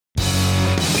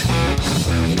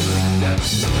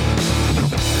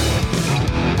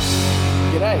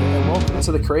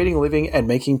welcome to the Creating Living and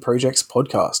Making Projects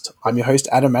podcast. I'm your host,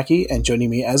 Adam Mackey, and joining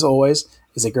me, as always,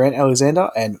 is Grant Alexander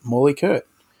and Morley Kurt.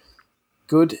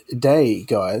 Good day,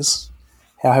 guys.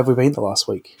 How have we been the last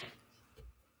week?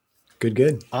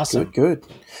 Good. Awesome. Good.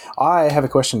 I have a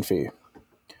question for you.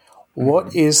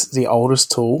 What is the oldest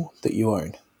tool that you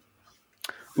own?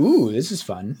 Ooh, this is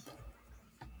fun.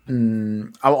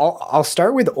 I'll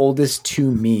start with oldest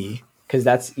to me because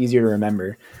that's easier to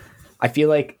remember. I feel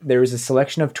like there was a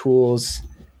selection of tools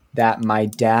that my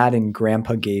dad and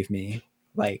grandpa gave me.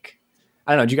 Like,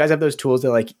 I don't know. Do you guys have those tools that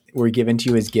like were given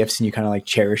to you as gifts and you kind of like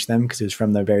cherish them because it was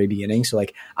from the very beginning? So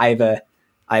like, I have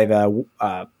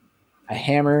a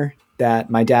hammer that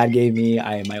my dad gave me.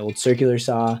 I have my old circular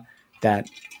saw that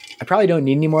I probably don't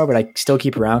need anymore, but I still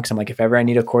keep around because I'm like, if ever I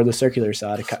need a cordless circular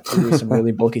saw to cut through some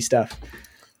really bulky stuff.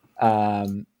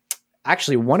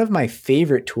 Actually, one of my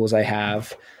favorite tools I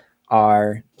have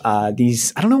are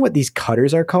these. I don't know what these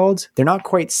cutters are called. They're not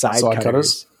quite side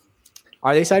cutters.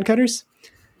 Are they side cutters?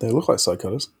 They look like side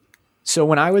cutters. So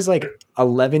when I was like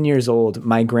 11 years old,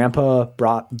 my grandpa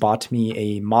bought me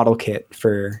a model kit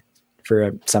for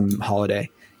some holiday.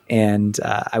 And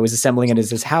I was assembling it as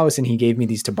his house, and he gave me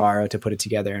these to borrow to put it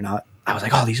together. And I was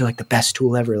like, oh, these are like the best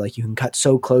tool ever. Like you can cut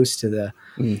so close to the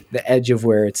edge of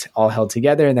where it's all held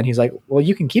together. And then he's like, well,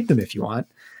 you can keep them if you want.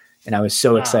 And I was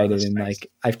so excited. And nice.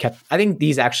 Like I think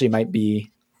these actually might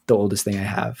be the oldest thing I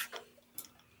have.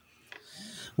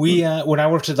 We when I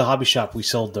worked at the hobby shop, we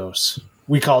sold those.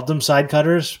 We called them side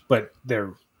cutters, but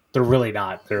they're really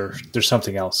not. They're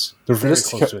something else. They're very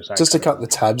close to a side just cutter. to cut the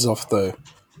tabs off the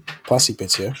plastic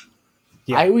bits, yeah?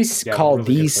 Yeah. I always call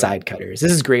really these side cutters.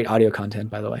 This is great audio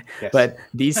content, by the way. Yes. But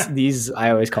these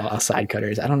I always call side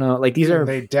cutters. I don't know. Like these are,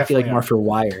 I feel like more for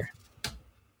wire.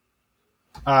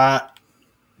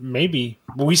 Maybe.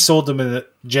 We sold them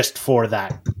just for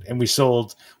that. And we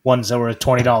sold ones that were at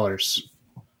 $20.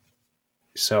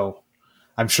 So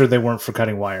I'm sure they weren't for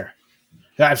cutting wire.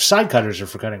 Side cutters are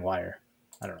for cutting wire.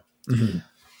 I don't know. Mm-hmm.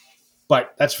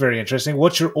 But that's very interesting.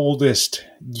 What's your oldest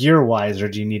year-wise, or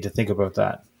do you need to think about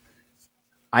that?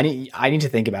 I need to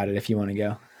think about it if you want to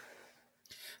go.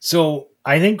 So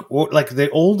I think like the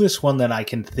oldest one that I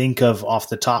can think of off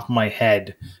the top of my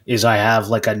head is I have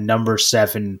like a number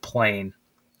 7 plane,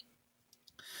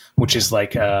 which is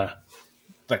like I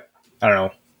don't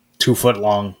know, 2 foot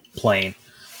long plane.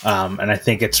 And I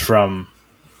think it's from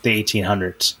the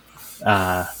 1800s.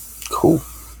 Cool.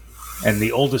 And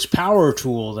the oldest power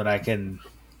tool that I can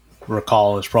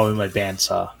recall is probably my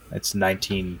bandsaw. It's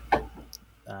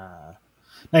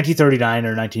 1939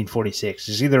 or 1946.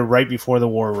 It's either right before the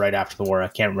war or right after the war. I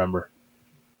can't remember.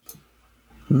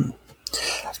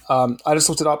 I just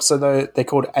looked it up. So they're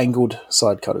called angled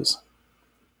side cutters.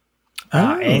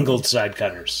 Angled side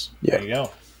cutters. Yeah. There you go.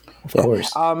 Of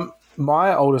course.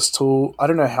 My oldest tool, I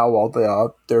don't know how old they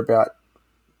are. They're about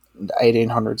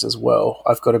 1800s as well.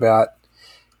 I've got about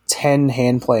 10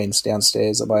 hand planes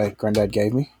downstairs that my granddad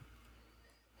gave me.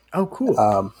 Oh, cool.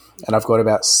 And I've got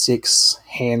about 6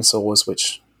 hand saws,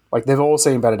 which, like, they've all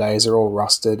seen better days. They're all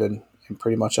rusted and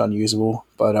pretty much unusable.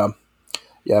 But,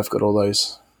 yeah, I've got all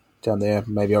those down there.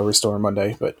 Maybe I'll restore them one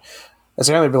day. But that's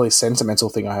the only really sentimental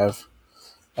thing I have.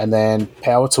 And then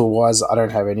power tool-wise, I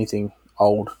don't have anything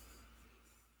old.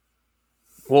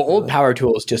 Well, old power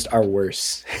tools just are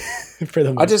worse for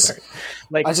the most part.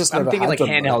 Like I'm thinking like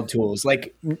handheld tools,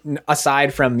 like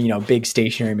aside from, big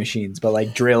stationary machines, but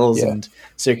like drills and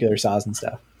circular saws and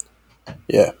stuff.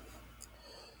 Yeah.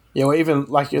 Yeah, well, even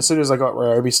like as soon as I got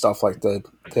Ryobi stuff, like the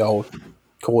old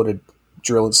corded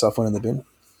drill and stuff went in the bin.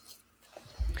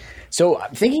 So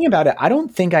thinking about it, I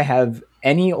don't think I have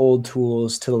any old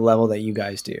tools to the level that you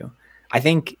guys do. I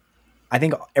think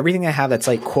everything I have that's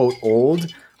like quote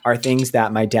old are things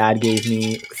that my dad gave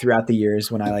me throughout the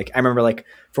years when I remember like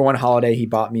for one holiday, he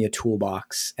bought me a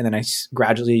toolbox and then I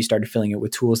gradually started filling it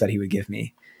with tools that he would give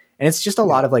me. And it's just a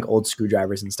lot of like old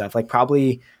screwdrivers and stuff, like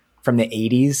probably from the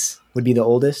 80s would be the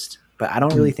oldest, but I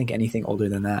don't really think anything older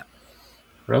than that.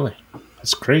 Really?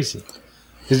 That's crazy.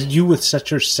 Because you with such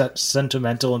your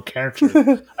sentimental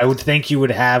character, I would think you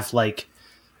would have like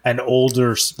an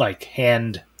older like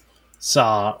hand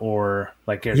saw or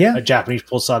like a Japanese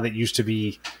pull saw that used to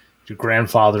be your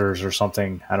grandfather's or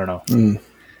something. I don't know.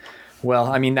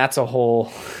 Well, I mean, that's a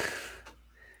whole...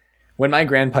 When my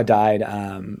grandpa died,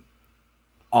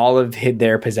 all of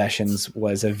their possessions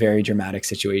was a very dramatic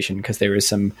situation because there was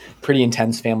some pretty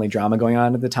intense family drama going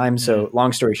on at the time. So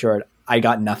long story short, I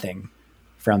got nothing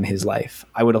from his life.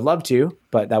 I would have loved to,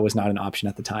 but that was not an option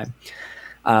at the time.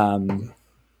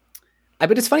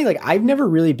 But it's funny, like I've never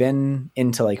really been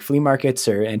into like flea markets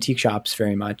or antique shops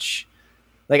very much.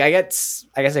 like, I guess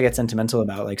I get sentimental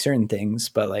about like certain things,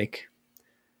 but like,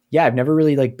 yeah, I've never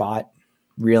really like bought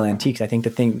real antiques. I think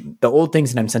the old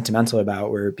things that I'm sentimental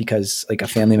about were because like a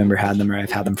family member had them or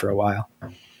I've had them for a while.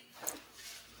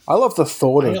 I love the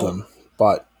thought of them,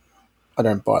 but I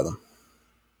don't buy them.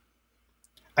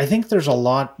 I think there's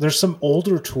some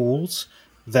older tools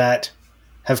that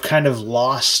have kind of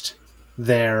lost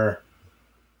their,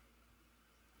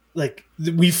 like,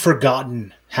 we've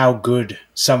forgotten how good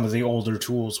some of the older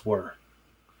tools were.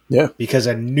 Yeah. Because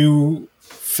a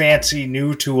fancy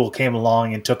new tool came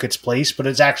along and took its place, but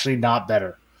it's actually not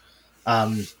better.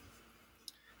 When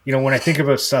I think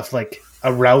about stuff like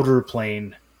a router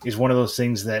plane is one of those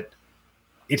things that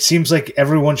it seems like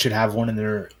everyone should have one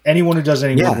anyone who does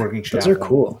any woodworking should have one. Those are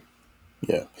cool.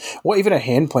 Yeah. Well, even a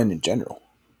hand plane in general.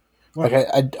 Right.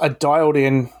 Like a dialed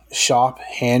in sharp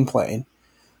hand plane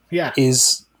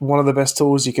is one of the best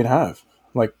tools you can have.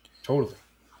 Like, totally.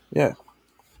 Yeah.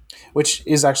 Which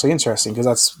is actually interesting because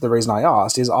that's the reason I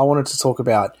asked, is I wanted to talk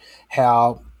about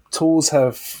how tools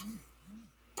have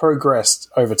progressed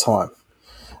over time.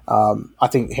 I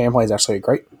think hand planes are actually a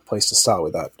great place to start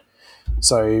with that.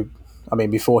 So, I mean,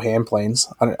 before hand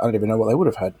planes, I don't even know what they would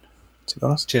have had, to be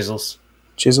honest.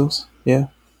 Chisels, yeah.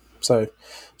 So,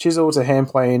 chisel to hand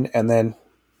plane, and then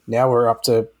now we're up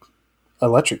to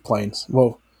electric planes.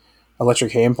 Well,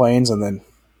 electric hand planes, and then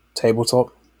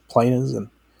tabletop planers, and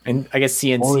I guess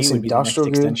CNC would be the next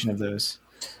extension of those.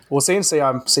 Well, CNC,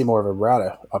 I see more of a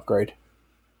router upgrade.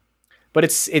 But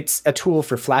it's a tool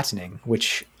for flattening,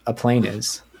 which a plane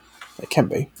is. It can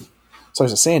be. So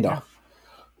is a sander. Yeah.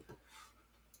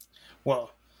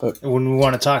 Well, when we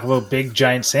want to talk about big,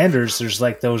 giant sanders, there's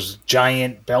like those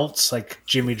giant belts, like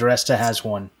Jimmy DiResta has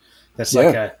one. That's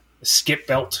like a skip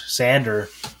belt sander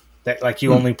that like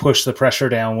you only push the pressure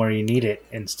down where you need it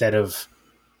instead of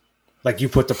like you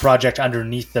put the project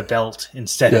underneath the belt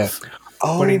instead of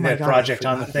putting the project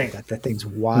on the thing. That thing's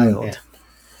wild.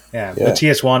 Yeah.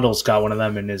 Matthias Wandel's got one of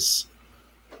them in his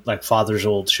like father's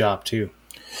old shop too.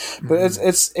 But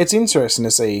it's interesting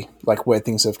to see like where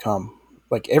things have come.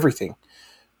 Like everything.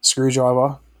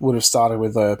 Screwdriver would have started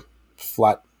with a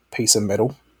flat piece of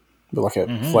metal, with like a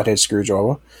flathead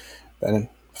screwdriver, and then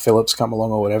Phillips come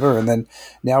along or whatever, and then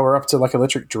now we're up to like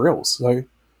electric drills. So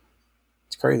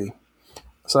it's crazy.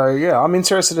 So yeah, I'm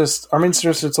interested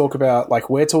to talk about like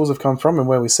where tools have come from and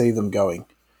where we see them going,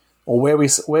 or where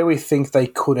we think they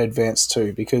could advance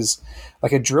to. Because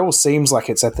like a drill seems like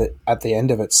it's at the end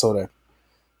of its sort of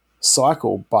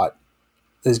cycle, but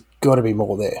there's got to be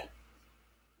more there.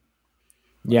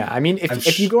 Yeah, I mean,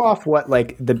 if you go off what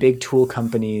like the big tool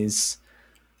companies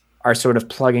are sort of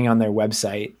plugging on their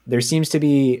website, there seems to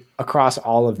be across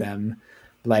all of them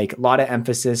like a lot of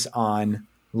emphasis on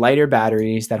lighter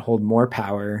batteries that hold more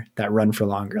power that run for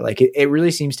longer. Like it really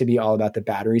seems to be all about the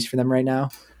batteries for them right now,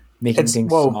 making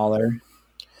things smaller.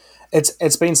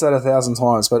 It's been said 1,000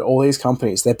 times, but all these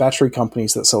companies, they're battery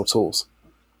companies that sell tools.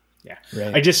 Yeah,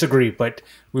 right. I disagree, but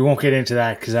we won't get into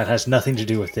that because that has nothing to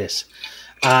do with this.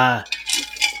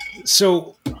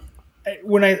 So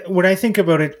when I think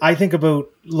about it, I think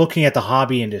about looking at the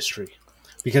hobby industry,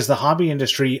 because the hobby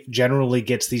industry generally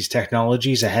gets these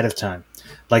technologies ahead of time.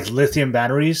 Like lithium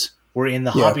batteries were in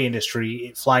the hobby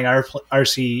industry, flying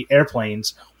RC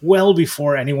airplanes well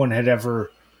before anyone had ever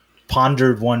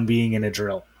pondered one being in a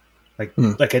drill.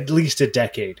 Like at least a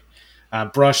decade.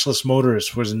 Brushless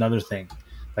motors was another thing.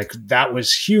 Like that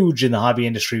was huge in the hobby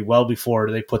industry well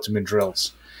before they put them in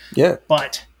drills. Yeah.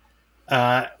 But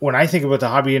when I think about the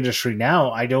hobby industry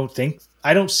now, I don't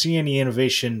see any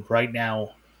innovation right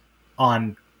now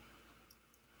on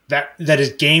that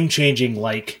is game changing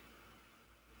like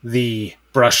the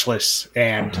brushless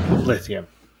and lithium.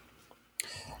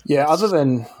 Yeah, other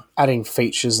than adding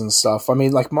features and stuff. I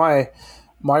mean, like my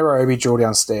Ryobi drill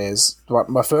downstairs,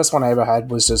 my first one I ever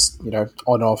had was just,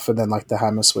 on off, and then like the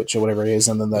hammer switch or whatever it is,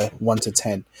 and then the 1 to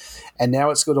 10. And now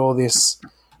it's got all this,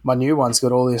 my new one's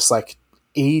got all this like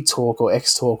E-torque or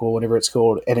X-torque or whatever it's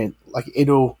called, and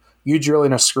you drill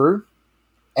in a screw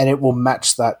and it will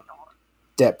match that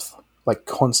depth like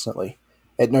constantly.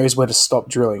 It knows where to stop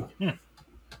drilling.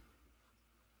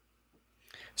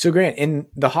 So Grant, in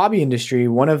the hobby industry,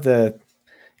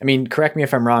 correct me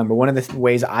if I'm wrong, but one of the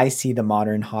ways I see the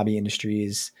modern hobby industry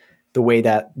is the way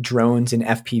that drones and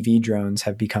FPV drones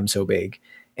have become so big.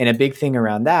 And a big thing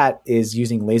around that is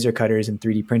using laser cutters and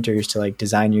 3D printers to like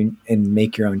design and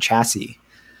make your own chassis.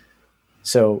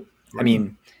 So, I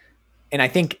mean, and I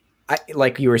think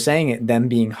like you were saying, them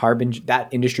being that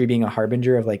industry being a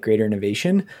harbinger of like greater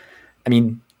innovation. I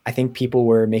mean, I think people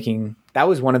were that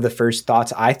was one of the first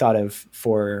thoughts I thought of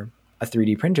for a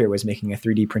 3D printer, was making a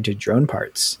 3D printed drone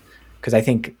parts. because I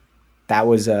think that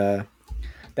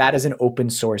as an open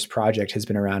source project has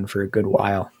been around for a good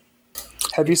while.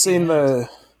 Have you seen the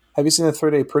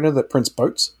 3D printer that prints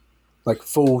boats, like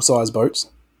full size boats?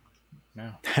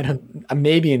 No. I don't.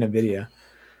 Maybe in a video.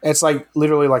 It's like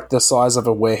literally like the size of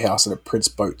a warehouse, and it prints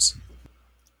boats.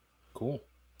 Cool.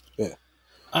 Yeah.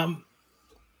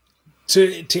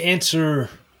 To answer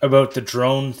about the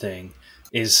drone thing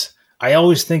is, I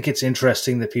always think it's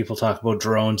interesting that people talk about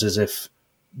drones as if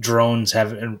drones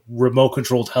and remote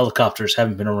controlled helicopters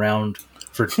haven't been around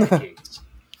for decades.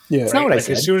 Yeah. It's not what I Like,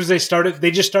 said. as soon as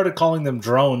they just started calling them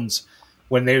drones.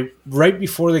 Right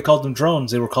before they called them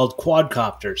drones, they were called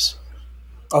quadcopters.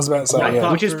 I was about to say,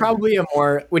 yeah. Which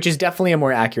is definitely a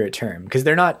more accurate term, because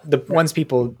they're not the ones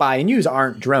people buy and use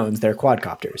aren't drones, they're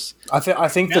quadcopters. I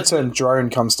think the term drone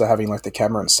comes to having like the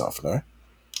camera and stuff, no?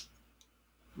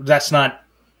 That's not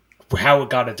how it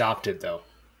got adopted, though.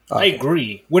 I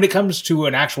agree. When it comes to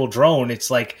an actual drone, it's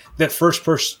like the first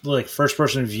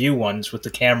person view ones with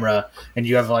the camera, and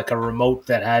you have like a remote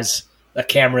that has a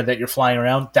camera that you're flying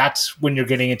around. That's when you're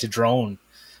getting into drone.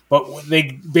 But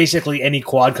they basically any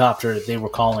quadcopter they were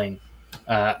calling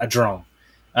a drone.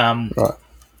 Right.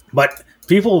 But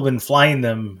people have been flying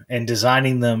them and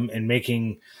designing them and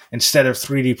making, instead of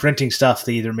 3D printing stuff,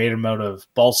 they either made them out of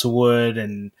balsa wood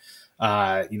and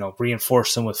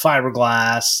reinforced them with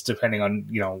fiberglass, depending on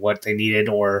what they needed,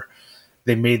 or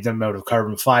they made them out of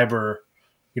carbon fiber.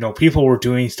 People were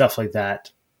doing stuff like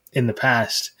that in the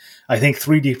past. I think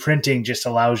 3D printing just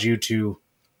allows you to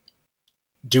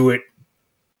do it,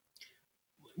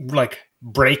 like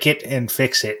break it and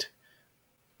fix it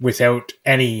without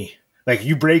any, like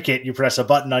you break it, you press a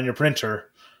button on your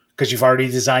printer because you've already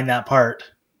designed that part.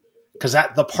 Because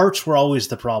the parts were always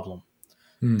the problem.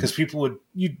 Because people would,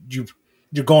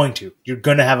 you're going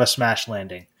to have a smash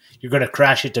landing. You're going to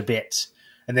crash it to bits.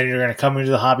 And then you're going to come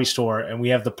into the hobby store, and we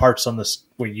have the parts on this,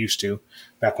 we used to,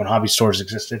 back when hobby stores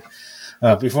existed,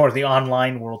 before the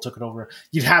online world took it over.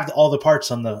 You'd have all the parts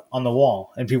on the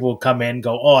wall, and people would come in,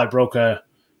 go, oh, I broke an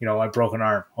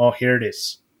arm. Oh, here it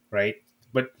is, right?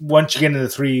 But once you get into the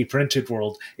 3D printed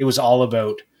world, it was all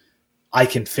about, I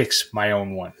can fix my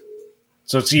own one.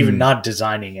 So it's even not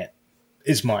designing it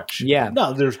as much. Yeah.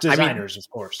 No, there's designers, of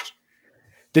course.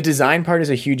 The design part is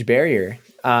a huge barrier.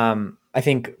 I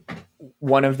think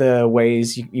one of the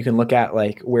ways you can look at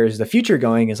like where's the future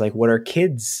going is like what are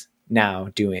kids now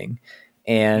doing?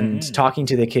 And talking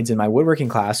to the kids in my woodworking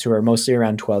class who are mostly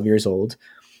around 12 years old,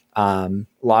 a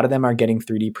lot of them are getting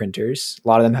 3D printers. A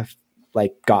lot of them have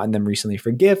like gotten them recently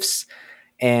for gifts.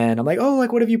 And I'm like, oh,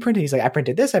 like, what have you printed? He's like, I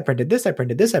printed this, I printed this, I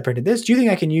printed this, I printed this. Do you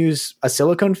think I can use a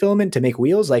silicone filament to make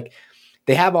wheels? Like,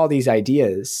 they have all these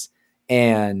ideas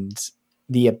and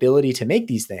the ability to make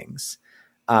these things.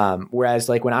 Whereas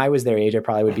like when I was their age, I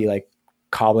probably would be like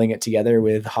cobbling it together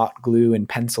with hot glue and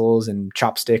pencils and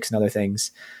chopsticks and other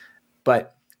things.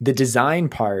 But the design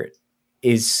part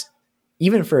is,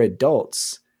 even for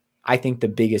adults, I think the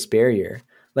biggest barrier.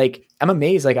 Like, I'm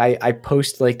amazed. Like I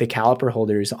post like the caliper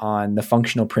holders on the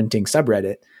functional printing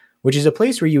subreddit, which is a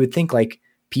place where you would think like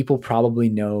people probably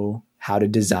know how to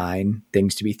design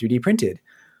things to be 3D printed.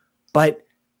 But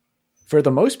for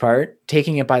the most part,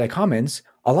 taking it by the comments,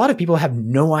 a lot of people have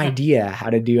no idea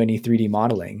how to do any 3D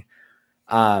modeling.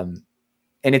 And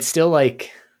it's still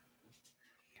like,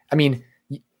 I mean,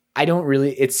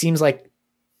 it seems like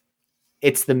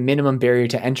it's the minimum barrier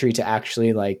to entry to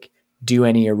actually like do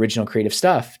any original creative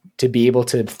stuff, to be able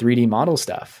to 3D model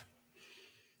stuff.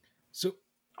 So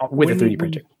with a 3D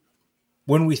printer.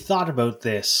 When we thought about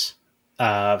this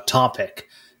topic,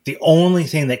 the only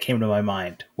thing that came to my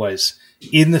mind was,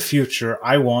 in the future,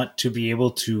 I want to be able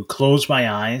to close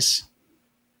my eyes,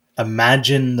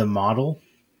 imagine the model,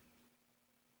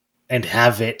 and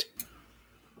have it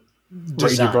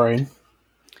designed. Your brain.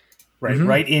 Right,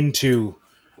 right into,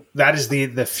 that is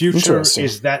the future,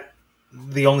 is that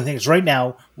the only thing is right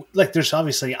now, like there's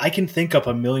obviously, I can think up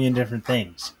a million different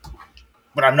things,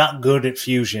 but I'm not good at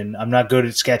Fusion. I'm not good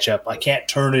at SketchUp. I can't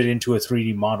turn it into a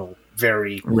 3D model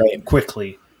very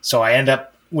quickly. So I end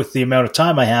up with the amount of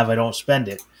time I have, I don't spend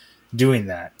it doing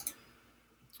that.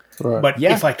 Right. But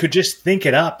if I could just think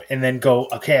it up and then go,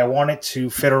 okay, I want it to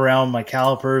fit around my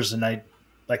calipers, and I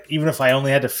like, even if I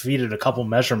only had to feed it a couple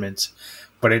measurements,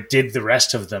 but it did the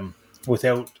rest of them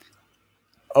without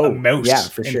a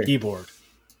mouse and keyboard.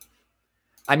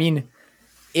 I mean,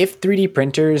 if 3D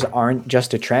printers aren't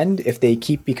just a trend, if they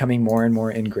keep becoming more and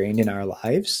more ingrained in our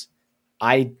lives,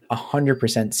 I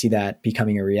 100% see that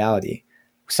becoming a reality.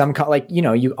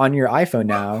 You on your iPhone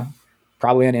now,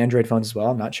 probably on Android phones as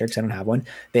well, I'm not sure because I don't have one,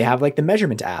 they have like the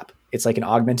measurement app. It's like an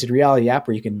augmented reality app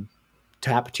where you can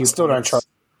tap two. Still don't trust.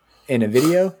 in a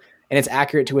video, and it's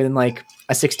accurate to within like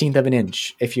a 16th of an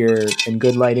inch if you're in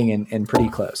good lighting and pretty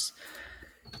close.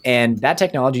 And that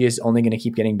technology is only going to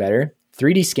keep getting better.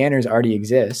 3D scanners already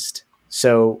exist.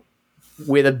 So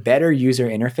with a better user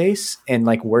interface and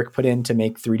like work put in to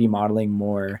make 3D modeling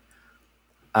more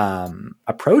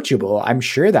approachable, I'm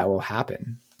sure that will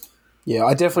happen. Yeah,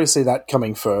 I definitely see that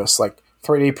coming first. Like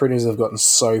 3D printers have gotten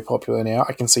so popular now.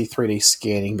 I can see 3D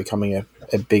scanning becoming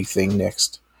a big thing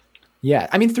next. Yeah,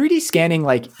 I mean 3D scanning,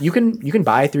 like you can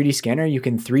buy a 3D scanner, you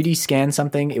can 3D scan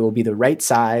something, it will be the right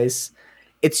size.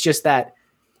 It's just that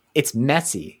it's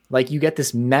messy. Like you get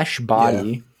this mesh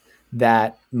body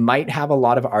that might have a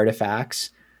lot of artifacts.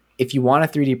 If you want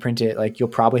to 3D print it, like you'll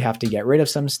probably have to get rid of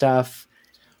some stuff.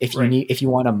 If you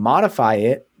want to modify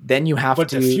it, then you have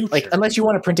to, like, unless you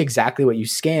want to print exactly what you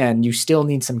scan, you still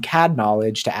need some CAD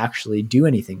knowledge to actually do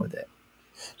anything with it.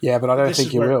 Yeah, but I don't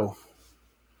think you will.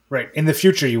 Right. In the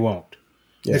future, you won't.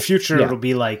 In the future, it'll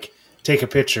be like, take a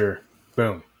picture,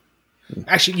 boom.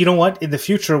 Actually, you know what? In the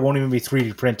future, it won't even be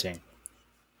 3D printing.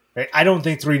 Right? I don't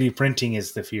think 3D printing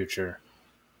is the future,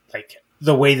 like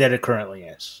the way that it currently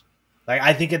is. Like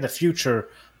I think in the future,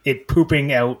 it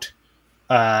pooping out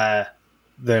the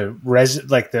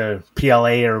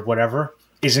PLA or whatever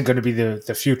isn't going to be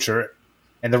the future,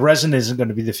 and the resin isn't going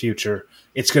to be the future.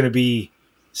 It's going to be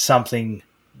something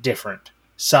different,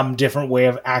 some different way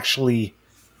of actually,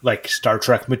 like Star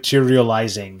Trek,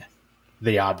 materializing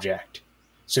the object,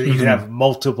 so that you can have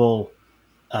multiple.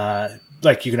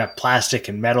 Like you can have plastic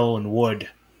and metal and wood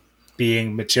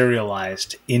being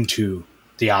materialized into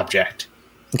the object.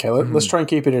 Okay, let's try and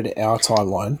keep it in our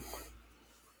timeline.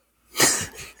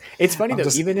 It's funny though,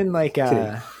 even in like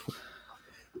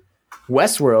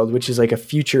Westworld, which is like a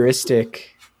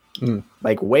futuristic,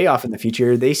 like way off in the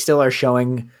future, they still are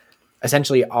showing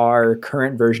essentially our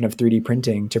current version of 3D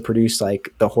printing to produce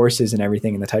like the horses and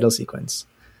everything in the title sequence.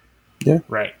 Yeah.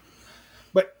 Right.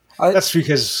 That's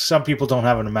because some people don't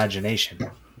have an imagination.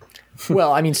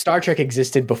 Well, I mean, Star Trek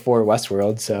existed before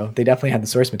Westworld, so they definitely had the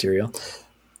source material.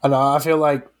 I know. I feel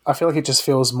like it just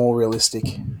feels more realistic,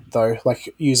 though.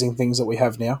 Like using things that we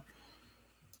have now.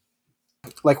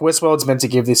 Like Westworld's meant to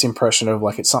give this impression of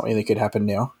like it's something that could happen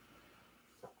now.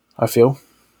 I feel.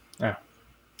 Oh,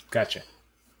 gotcha.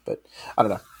 But I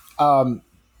don't know.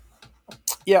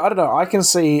 Yeah, I don't know. I can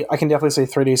definitely see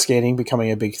 3D scanning becoming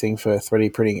a big thing for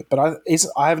 3D printing. But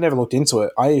I have never looked into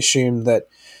it. I assumed that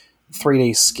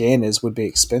 3D scanners would be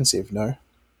expensive. No.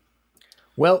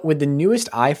 Well, with the newest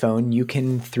iPhone, you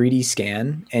can 3D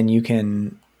scan and you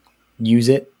can use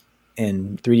it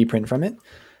and 3D print from it.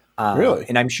 Really?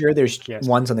 And I'm sure there's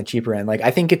ones on the cheaper end. Like I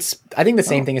think the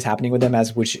same thing is happening with them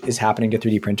as which is happening to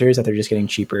 3D printers, that they're just getting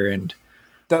cheaper and.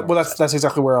 That's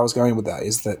exactly where I was going with that.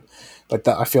 Is that like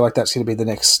that? I feel like that's going to be the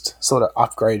next sort of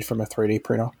upgrade from a 3D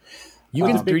printer. You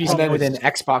can 3D scan with an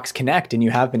Xbox Kinect, and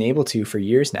you have been able to for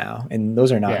years now, and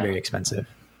those are not very expensive.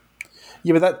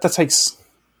 Yeah, but that takes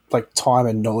like time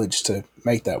and knowledge to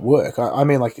make that work. I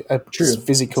mean, like a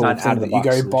physical thing that you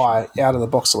go buy out of the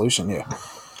box solution. Yeah.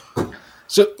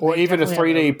 So, or even a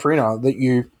 3D printer that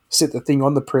you set the thing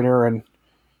on the printer and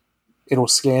it'll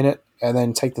scan it, and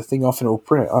then take the thing off and it'll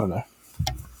print it. I don't know.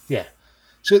 Yeah.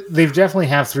 So they've definitely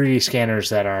have 3D scanners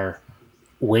that are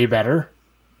way better,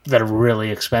 that are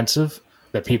really expensive,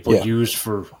 that people use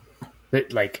for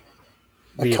like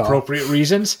the appropriate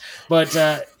reasons. But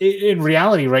in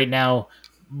reality right now,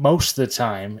 most of the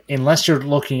time, unless you're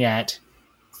looking at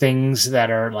things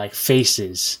that are like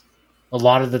faces, a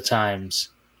lot of the times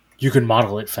you can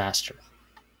model it faster.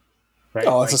 Right?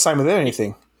 Oh, it's the same with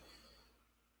anything.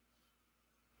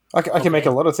 I can make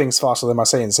a lot of things faster than my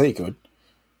CNC could.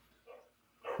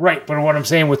 Right, but what I'm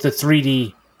saying with the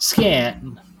 3D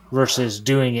scan versus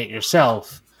doing it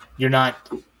yourself, you're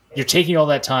taking all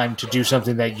that time to do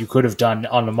something that you could have done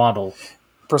on the model.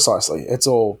 Precisely. It's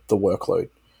all the workload.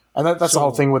 And that's the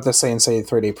whole thing with the CNC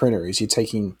 3D printer is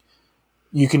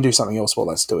you can do something else while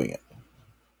that's doing it.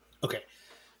 Okay.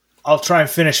 I'll try and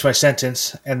finish my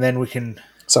sentence and then we can...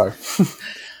 Sorry.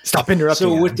 Stop interrupting.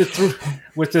 So with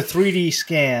the 3D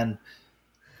scan,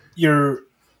 you're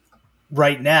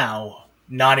right now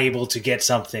not able to get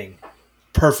something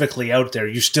perfectly out there.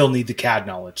 You still need the CAD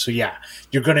knowledge. So yeah,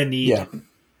 you're going to need,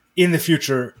 in the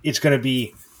future, it's going to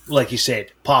be, like you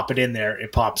said, pop it in there,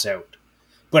 it pops out.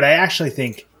 But I actually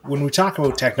think when we talk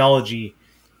about technology,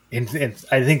 and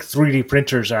I think 3D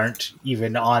printers aren't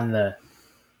even on the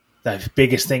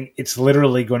biggest thing. It's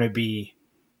literally going to be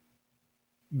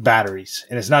batteries.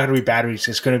 And it's not going to be batteries.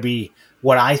 It's going to be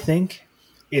what I think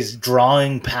is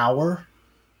drawing power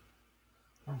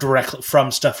directly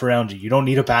from stuff around you. You don't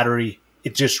need a battery.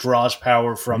 It just draws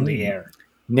power from the air.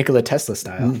 Nikola Tesla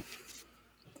style.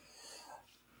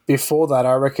 before that,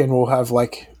 I reckon we'll have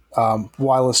like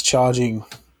wireless charging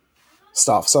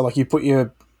stuff. So like you put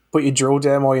your drill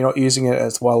down while you're not using it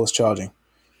as wireless charging.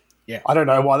 Yeah. I don't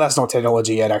know why that's not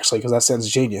technology yet, actually, because that sounds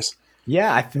genius.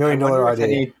 Yeah, $1 million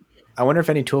idea. I wonder if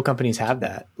any tool companies have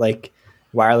that, like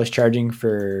wireless charging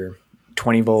for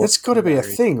 20 volt. It's got to be a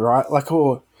thing, right? Like,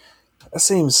 or it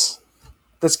seems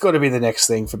that's got to be the next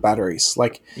thing for batteries.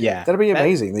 Like, Yeah, that'd be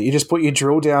amazing that you just put your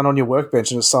drill down on your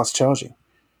workbench and it starts charging.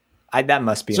 That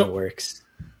must be in the works.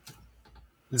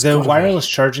 The wireless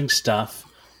charging stuff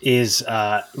is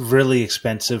really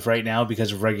expensive right now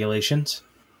because of regulations.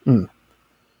 Mm.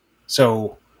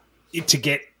 So to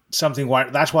get something,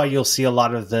 that's why you'll see a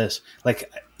lot of this.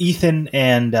 Like Ethan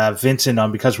and Vincent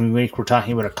on Because We Make, we're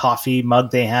talking about a coffee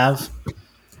mug they have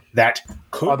that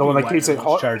could the one be that keeps it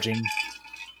wireless hot? charging.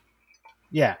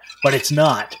 Yeah, but it's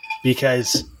not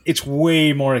because it's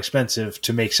way more expensive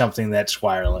to make something that's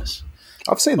wireless.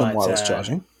 I've seen them But, wireless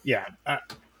charging. Yeah.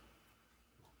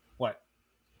 What?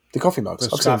 The coffee mugs.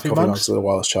 Those I've seen coffee coffee mugs? mugs that are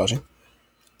wireless charging.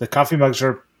 The coffee mugs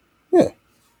are Yeah.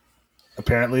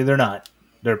 apparently they're not.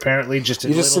 They're apparently just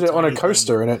You just sit it on a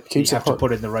coaster and it keeps you it have to hot.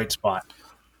 put it in the right spot.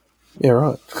 Yeah,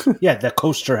 right. Yeah, the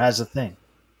coaster has a thing.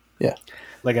 Yeah.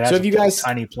 Like it has So have you guys-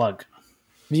 tiny plug.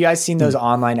 Have you guys seen those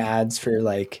online ads for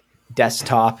like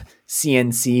desktop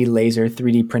CNC laser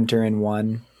 3D printer in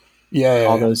one? Yeah.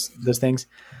 All those things.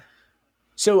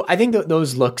 So I think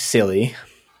those look silly.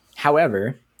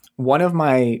 However, one of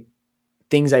my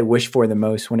things I wish for the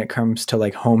most when it comes to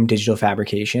like home digital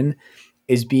fabrication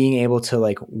is being able to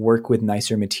like work with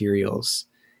nicer materials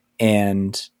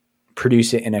and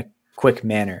produce it in a quick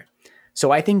manner.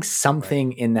 So I think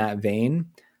something in that vein,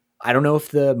 I don't know if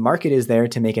the market is there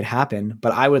to make it happen,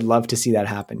 but I would love to see that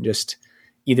happen. Just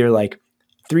either like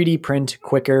 3D print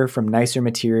quicker from nicer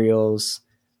materials,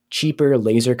 cheaper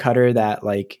laser cutter that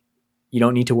like you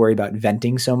don't need to worry about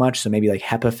venting so much. So maybe like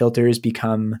HEPA filters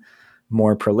become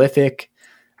more prolific,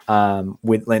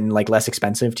 with and like less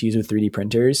expensive to use with 3D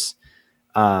printers.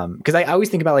 Because I always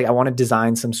think about like I want to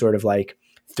design some sort of like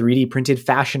 3D printed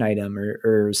fashion item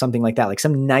or something like that, like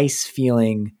some nice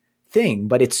feeling thing.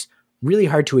 But it's really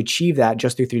hard to achieve that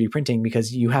just through 3D printing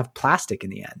because you have plastic in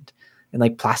the end, and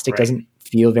like plastic doesn't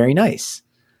feel very nice.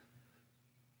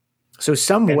 So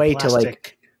some way to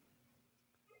like,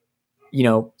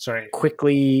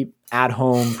 quickly at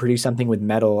home produce something with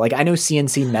metal. Like I know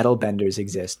CNC metal benders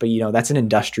exist, but that's an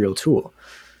industrial tool.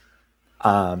 So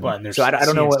I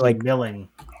don't know what like milling.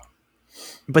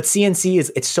 But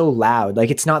CNC it's so loud.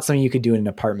 Like it's not something you could do in an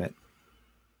apartment.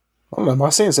 I don't know. My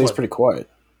CNC is pretty quiet.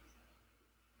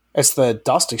 It's the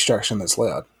dust extraction that's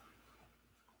loud.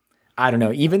 I don't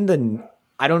know.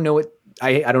 I don't know what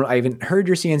I haven't heard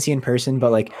your CNC in person,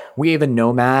 but like we have a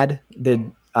Nomad,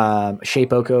 the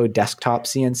Shapeoko desktop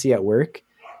CNC at work,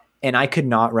 and I could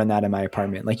not run that in my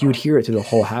apartment. Like you would hear it through the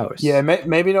whole house. Yeah,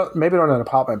 maybe not in an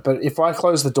apartment, but if I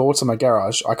close the door to my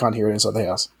garage, I can't hear it inside the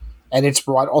house, and it's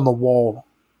right on the wall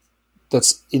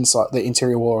that's inside the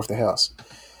interior wall of the house.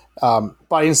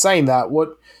 But in saying that,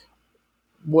 what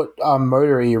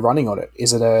motor are you running on it?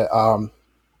 Is it a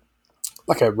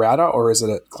like a router, or is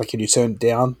it like can you turn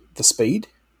down the speed?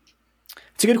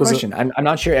 It's a good question. I'm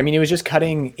not sure. I mean, it was just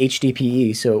cutting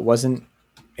HDPE, so it wasn't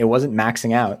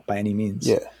maxing out by any means.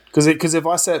 Yeah, because if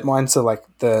I set mine to like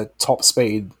the top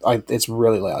speed, it's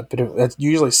really loud. But it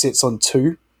usually sits on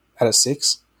 2 out of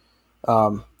 6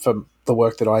 for the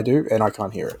work that I do, and I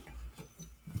can't hear it.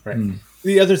 Right.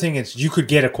 The other thing is you could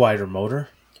get a quieter motor.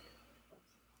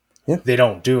 Yeah. They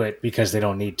don't do it because they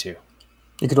don't need to.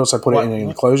 You could also put it in an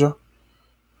enclosure.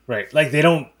 Right. Like they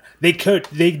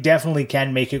definitely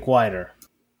can make it quieter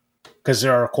because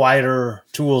there are quieter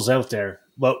tools out there.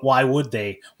 But why would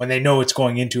they when they know it's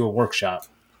going into a workshop?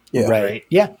 Yeah. Right.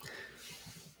 Yeah.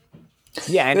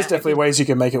 Yeah. And there's definitely ways you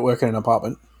can make it work in an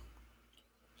apartment.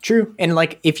 True. And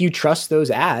like, if you trust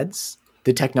those ads,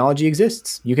 the technology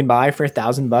exists. You can buy for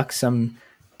 $1,000 some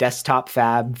desktop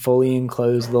fab, fully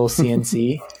enclosed little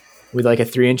CNC with like a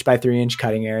 3-inch by 3-inch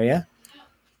cutting area.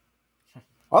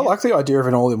 I like the idea of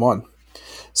an all-in-one.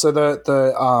 So the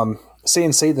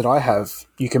CNC that I have,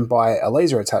 you can buy a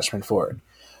laser attachment for it,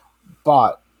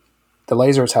 but the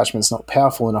laser attachment's not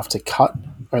powerful enough to cut,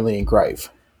 only engrave.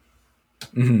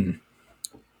 Mm-hmm.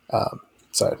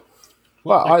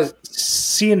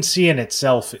 CNC in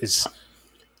itself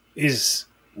is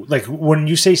like when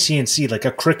you say CNC, like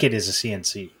a Cricut is a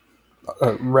CNC.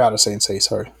 Router CNC,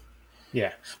 sorry.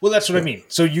 Yeah. Well, that's what I mean.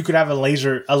 So you could have a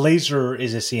laser. A laser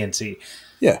is a CNC.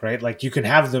 Yeah. Right? Like you can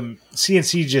have them.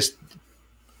 CNC just...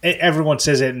 Everyone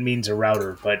says it means a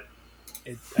router, but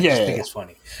I just think it's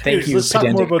funny. Let's talk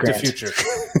more about Grant. the future.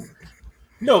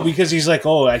 No, because he's like,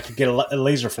 oh, I could get a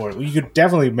laser for it. Well, you could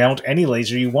definitely mount any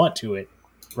laser you want to it,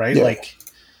 right? Yeah. Like,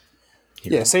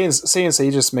 Yeah,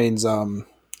 CNC just means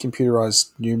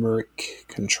computerized numeric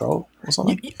control or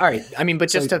something. All right. I mean, but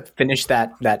just to finish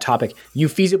that topic, you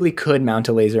feasibly could mount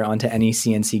a laser onto any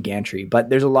CNC gantry, but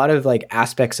there's a lot of like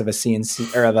aspects of a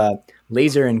CNC or of a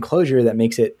laser enclosure that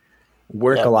makes it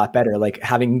work a lot better. Like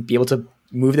be able to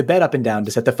move the bed up and down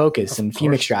to set the focus and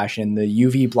fume extraction, the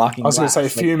UV blocking. I was going to say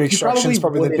fume extraction is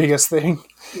probably the biggest thing.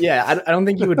 Yeah, I don't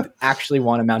think you would actually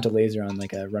want to mount a laser on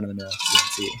like a run-of-the-mill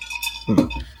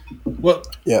CNC. Well,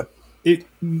 yeah.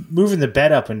 Moving the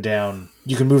bed up and down,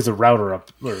 you can move the router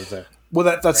up. Or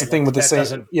that's the thing with the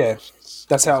CNC. Yeah,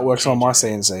 that's how it works on my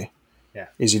CNC. Yeah,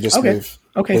 is you just move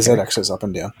the Z-axis up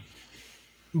and down.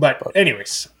 But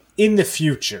anyways, in the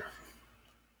future,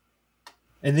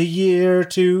 in the year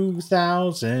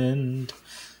 2000,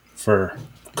 for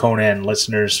Conan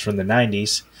listeners from the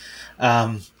 90s.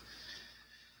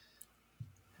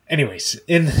 Anyways,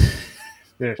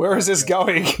 where is this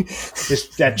going?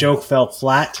 That joke fell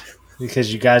flat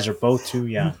because you guys are both too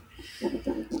young.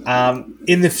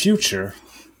 In the future,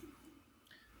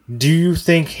 do you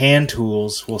think hand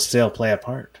tools will still play a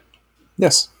part?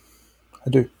 Yes, I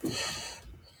do.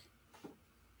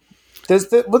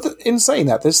 In saying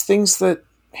that, there's things that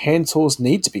hand tools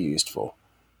need to be used for.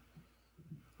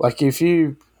 Like if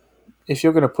you're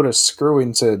going to put a screw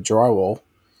into drywall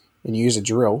and use a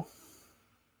drill.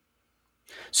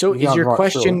 So is your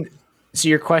question? So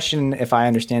your question, if I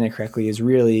understand it correctly, is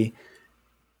really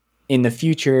in the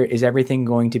future, is everything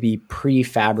going to be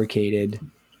prefabricated,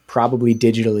 probably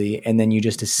digitally, and then you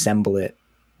just assemble it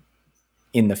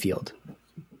in the field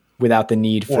without the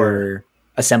need for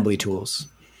assembly tools?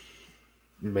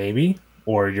 Maybe.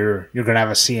 Or you're going to have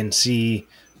a CNC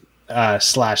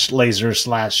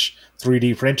 /laser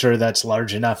 /3D printer that's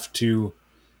large enough to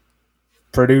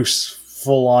produce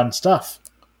full-on stuff.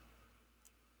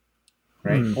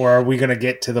 Right? Or are we going to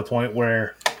get to the point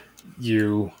where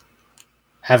you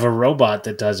have a robot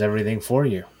that does everything for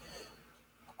you?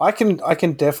 I can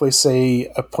definitely see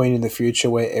a point in the future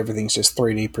where everything's just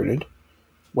 3D printed,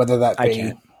 whether that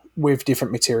be with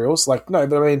different materials. Like, no,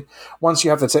 but I mean, once you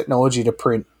have the technology to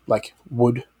print like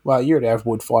wood, well, you already have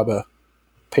wood fiber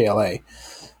PLA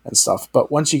and stuff.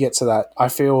 But once you get to that, I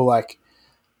feel like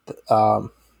a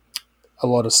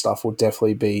lot of stuff will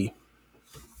definitely be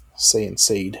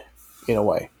CNC'd in a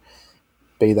way,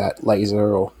 be that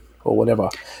laser or whatever.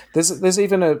 There's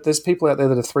people out there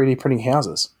that are 3D printing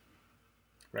houses.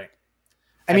 Right.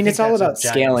 I mean, it's all about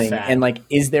scaling and like,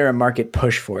 is there a market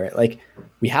push for it? Like,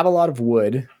 we have a lot of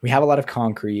wood, we have a lot of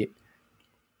concrete.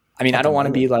 I mean, I don't want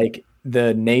to be like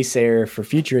the naysayer for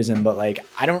futurism, but like,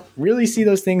 I don't really see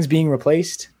those things being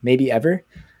replaced, maybe ever.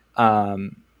 I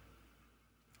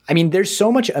mean, there's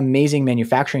so much amazing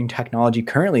manufacturing technology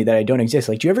currently that I don't exist.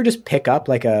 Like, do you ever just pick up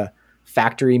like a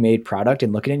factory made product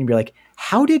and look at it and be like,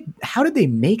 how did they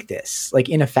make this like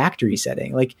in a factory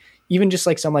setting? Like even just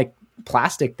like some like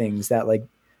plastic things that like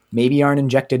maybe aren't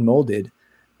injected molded,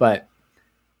 but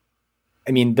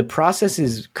I mean, the process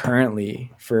is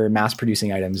currently for mass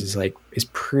producing items is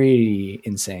pretty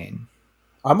insane.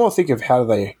 I'm more thinking of how do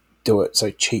they do it so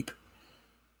cheap.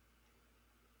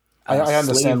 I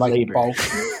understand like labor. Bulk,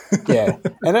 yeah,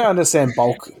 and I understand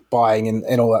bulk buying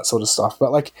and all that sort of stuff.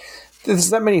 But like,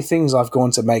 there's that many things I've gone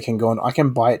to make and gone, I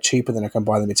can buy it cheaper than I can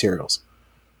buy the materials.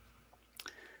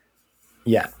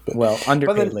 Yeah, well,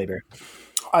 underpaid labor.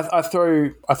 I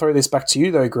throw this back to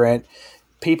you though, Grant.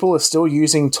 People are still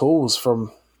using tools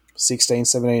from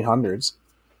 1700s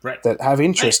right, that have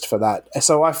interest for that.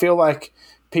 So I feel like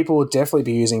people will definitely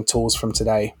be using tools from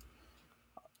today,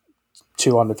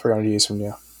 200, 300 years from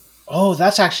now. Oh,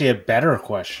 that's actually a better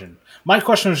question. My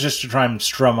question was just to try and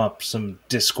strum up some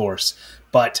discourse.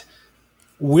 But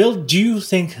do you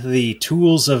think the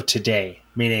tools of today,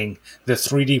 meaning the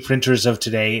 3D printers of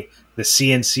today, the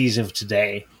CNCs of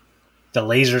today, the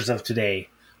lasers of today,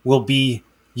 will be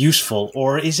useful?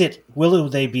 Or will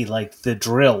they be like the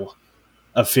drill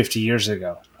of 50 years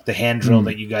ago? The hand drill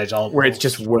that you guys all... Where it's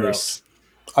just worse.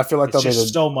 I feel like it's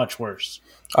just so much worse.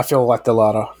 I feel like the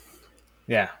latter.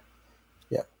 Yeah.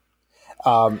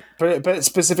 But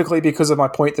specifically because of my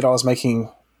point that I was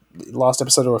making last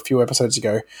episode or a few episodes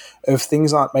ago, of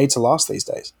things aren't made to last these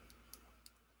days.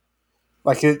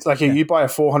 Like you buy a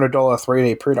 $400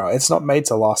 3D printer, it's not made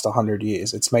to last 100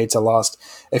 years. It's made to last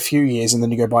a few years, and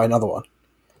then you go buy another one.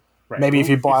 Right. Maybe if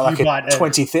you buy a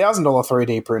 $20,000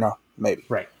 3D printer, maybe.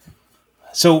 Right.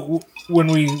 So when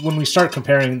we start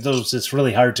comparing those, it's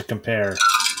really hard to compare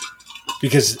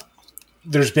because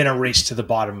there's been a race to the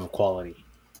bottom of quality.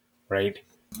 Right,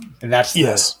 and that's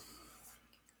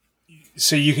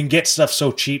So you can get stuff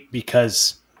so cheap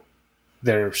because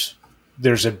there's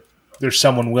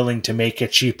someone willing to make a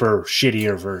cheaper,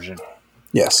 shittier version.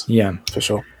 Yes. Yeah. For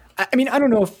sure. I mean, I don't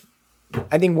know if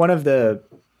I think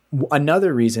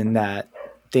another reason that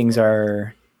things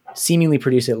are seemingly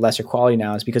produced at lesser quality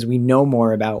now is because we know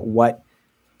more about what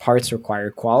parts require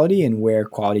quality and where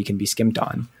quality can be skimped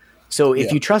on. So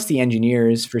if you trust the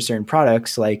engineers for certain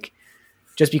products, like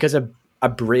just because a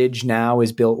bridge now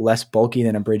is built less bulky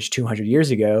than a bridge 200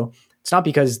 years ago, it's not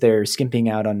because they're skimping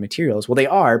out on materials. Well, they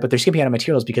are, but they're skimping out on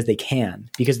materials because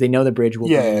they know the bridge will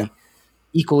be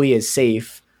equally as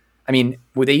safe. I mean,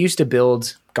 when they used to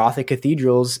build Gothic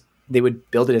cathedrals, they would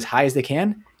build it as high as they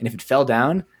can. And if it fell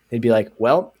down, they'd be like,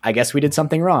 well, I guess we did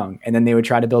something wrong. And then they would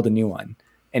try to build a new one.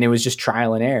 And it was just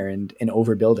trial and error and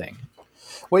overbuilding.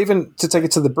 Well, even to take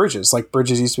it to the bridges, like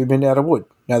bridges used to be made out of wood.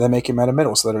 Now they make them out of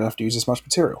metal, so they don't have to use as much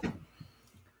material.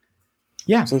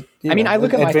 Yeah. So, I mean, I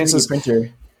look at my 3D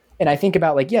printer and I think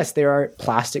about like, yes, there are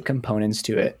plastic components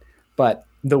to it, but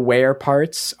the wear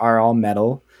parts are all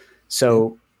metal.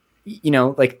 So, you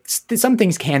know, like some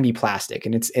things can be plastic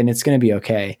and it's going to be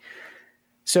okay.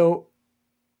 So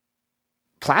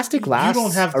plastic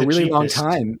lasts a really long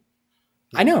time.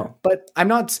 I know, but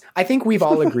I think we've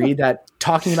all agreed that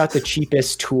talking about the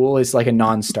cheapest tool is like a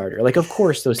non-starter. Like, of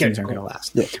course those things aren't going to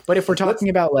last. Yeah. But if we're talking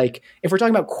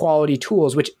about quality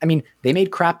tools, which I mean, they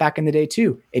made crap back in the day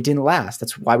too. It didn't last.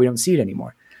 That's why we don't see it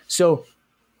anymore. So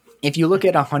if you look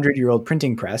at a 100-year-old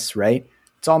printing press, right,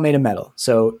 it's all made of metal.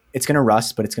 So it's going to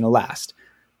rust, but it's going to last.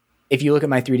 If you look at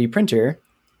my 3D printer,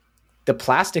 the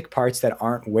plastic parts that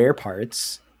aren't wear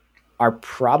parts are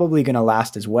probably going to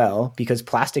last as well because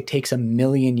plastic takes 1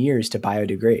 million years to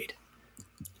biodegrade.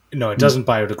 No, it doesn't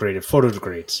biodegrade. It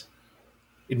photodegrades.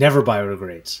 It never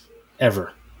biodegrades.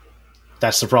 Ever.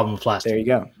 That's the problem with plastic. There you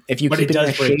go. If you keep it in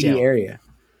a shady area.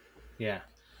 Yeah.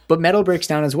 But metal breaks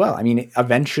down as well. I mean,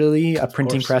 eventually a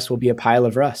printing press will be a pile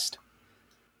of rust.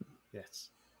 Yes.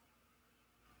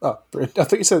 Oh, I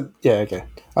thought you said, yeah, okay.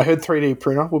 I heard 3D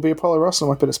printer will be a pile of rust, and I'm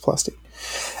like, but it's plastic.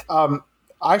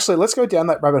 Actually, let's go down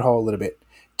that rabbit hole a little bit.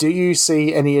 Do you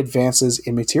see any advances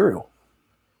in material?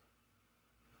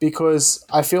 Because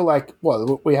I feel like,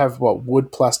 we have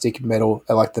wood, plastic, metal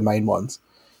are like the main ones.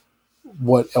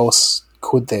 What else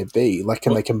could there be? Like,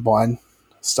 can they combine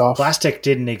stuff? Plastic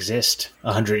didn't exist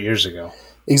 100 years ago.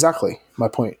 Exactly, my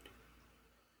point.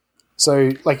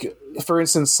 So, like, for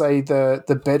instance, say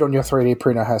the bed on your 3D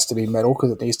printer has to be metal because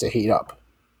it needs to heat up.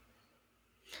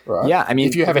 Right? Yeah, I mean,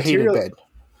 if you have a heated bed.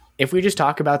 If we just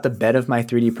talk about the bed of my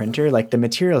 3D printer, like the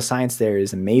material science there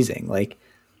is amazing. Like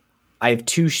I have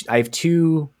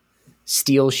two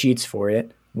steel sheets for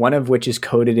it, one of which is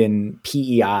coated in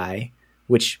PEI,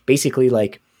 which basically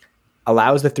like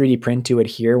allows the 3D print to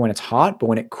adhere when it's hot, but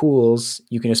when it cools,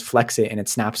 you can just flex it and it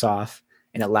snaps off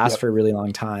and it lasts for a really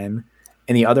long time.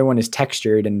 And the other one is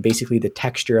textured, and basically the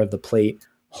texture of the plate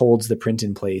holds the print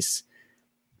in place.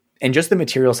 And just the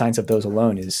material science of those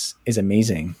alone is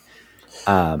amazing.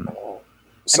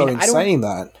 Saying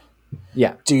that,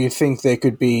 do you think there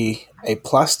could be a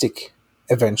plastic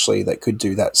eventually that could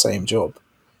do that same job?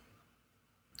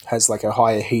 Has like a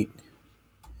higher heat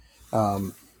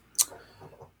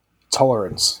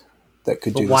tolerance that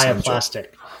could do the same job. Why a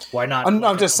plastic? Why not?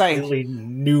 I'm just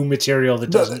saying, new material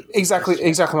that doesn't exactly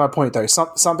my point though.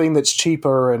 Something that's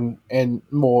cheaper and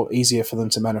more easier for them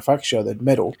to manufacture than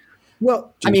metal.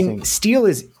 Well, I mean, steel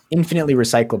is infinitely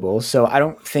recyclable, so I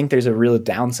don't think there's a real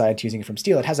downside to using it from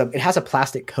steel. It has a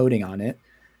plastic coating on it,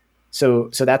 so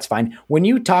that's fine. When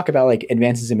you talk about like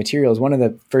advances in materials, one of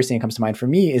the first thing that comes to mind for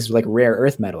me is like rare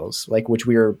earth metals, like which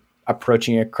we are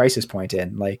approaching a crisis point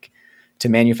in. Like to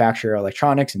manufacture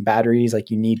electronics and batteries, like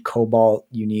you need cobalt,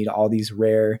 you need all these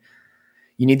you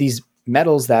need these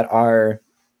metals that are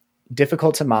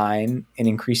difficult to mine and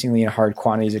increasingly in hard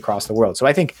quantities across the world. So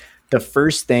I think the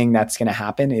first thing that's going to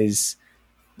happen is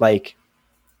like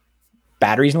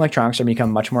batteries and electronics are going to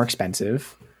become much more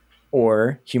expensive,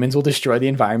 or humans will destroy the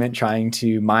environment trying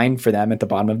to mine for them at the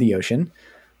bottom of the ocean,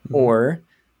 or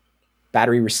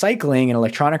battery recycling and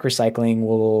electronic recycling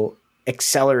will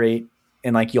accelerate,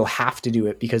 and like you'll have to do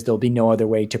it because there'll be no other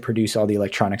way to produce all the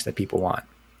electronics that people want.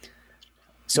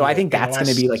 So I think that's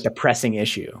going to be like the pressing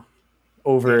issue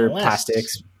over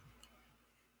plastics.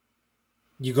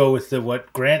 You go with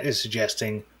what Grant is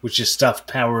suggesting, which is stuff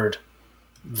powered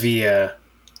via,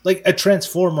 like a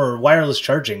transformer, wireless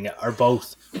charging are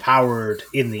both powered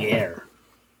in the air,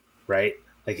 right?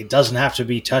 Like it doesn't have to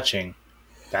be touching.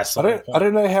 That's the whole point. I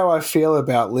don't know how I feel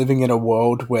about living in a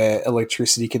world where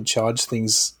electricity can charge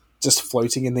things just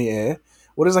floating in the air.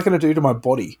 What is that going to do to my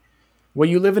body? Well,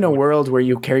 you live in a world where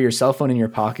you carry your cell phone in your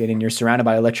pocket and you're surrounded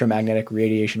by electromagnetic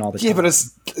radiation all the time. Yeah, but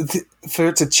for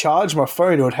it to charge my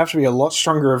phone, it would have to be a lot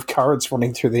stronger of currents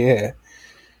running through the air.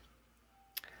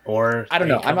 Or I don't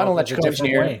know. I'm not an electrical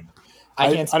engineer.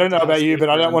 I don't know about you, but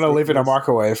I don't want to live in a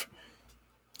microwave.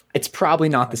 It's probably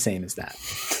not the same as that.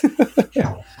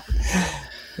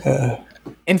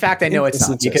 In fact, I know it's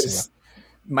not, because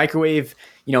microwaves,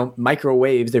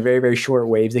 they're very, very short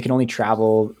waves. They can only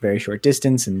travel very short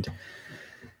distance, and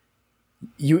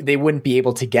they wouldn't be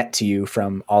able to get to you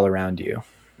from all around you.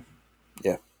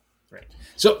 Yeah. Right.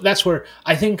 So that's where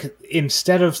I think,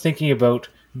 instead of thinking about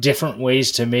different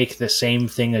ways to make the same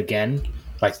thing again,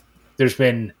 like there's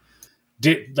been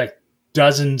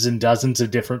dozens and dozens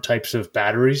of different types of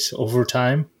batteries over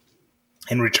time,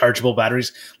 and rechargeable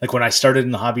batteries. Like when I started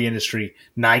in the hobby industry,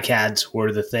 NiCads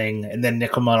were the thing, and then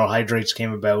nickel metal hydrates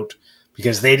came about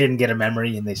because they didn't get a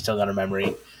memory and they still got a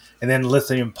memory. And then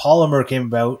lithium polymer came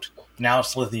about. Now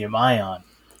it's lithium ion,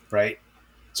 right?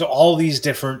 So all these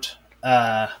different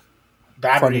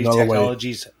battery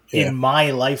technologies in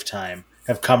my lifetime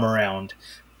have come around.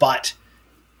 But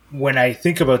when I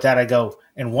think about that, I go,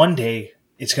 and one day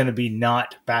it's going to be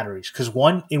not batteries, because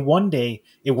in one day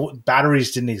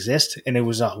batteries didn't exist, and it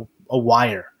was a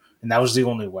wire, and that was the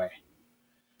only way,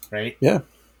 right? Yeah.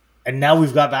 And now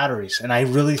we've got batteries, and I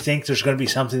really think there's going to be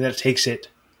something that takes it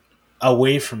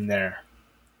away from there.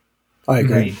 I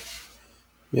agree. Right?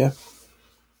 Yeah.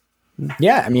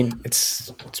 Yeah, I mean,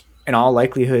 it's in all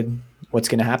likelihood what's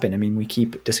going to happen. I mean, we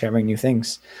keep discovering new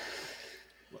things.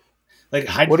 Like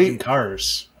hydrogen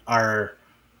cars are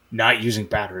not using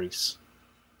batteries.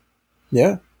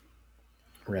 Yeah.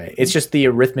 Right. It's just the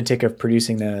arithmetic of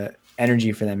producing the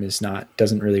energy for them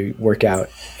doesn't really work out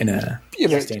in a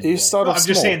you start off I'm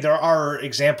just saying there are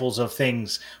examples of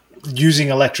things using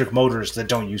electric motors that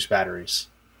don't use batteries.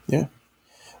 Yeah.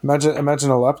 Imagine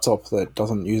a laptop that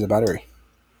doesn't use a battery.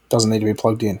 Doesn't need to be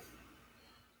plugged in.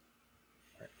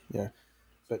 Yeah.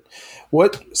 But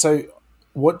what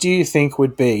do you think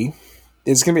would be,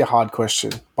 it's going to be a hard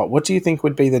question, but what do you think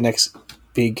would be the next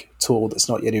big tool that's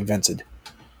not yet invented?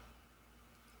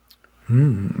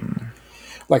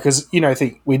 Like, because, I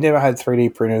think we never had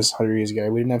 3D printers 100 years ago.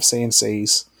 We didn't have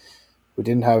CNCs. We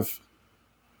didn't have,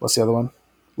 what's the other one?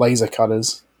 Laser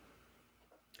cutters.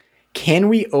 Can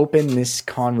we open this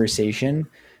conversation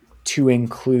to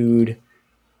include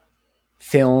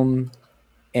film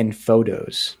and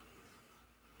photos?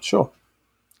 Sure.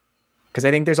 Because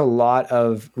I think there's a lot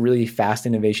of really fast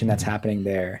innovation that's happening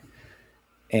there,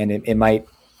 and it might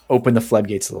open the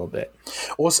floodgates a little bit.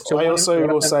 Also, we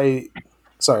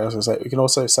can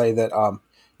also say that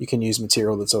you can use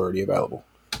material that's already available.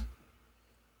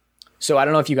 So I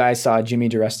don't know if you guys saw Jimmy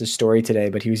DiResta's story today,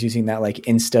 but he was using that like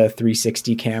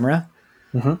Insta360 camera.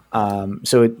 Mm-hmm.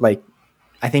 So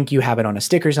I think you have it on a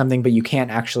stick or something, but you can't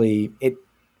actually I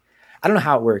don't know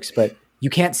how it works, but you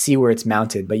can't see where it's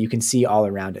mounted, but you can see all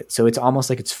around it. So it's almost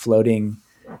like it's floating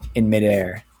in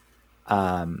midair.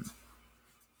 And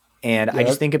I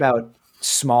just think about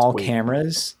small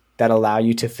cameras that allow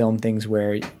you to film things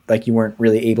where like you weren't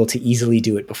really able to easily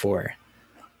do it before.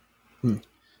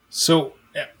 So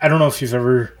I don't know if you've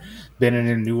ever been in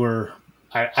a newer,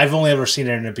 I've only ever seen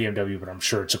it in a BMW, but I'm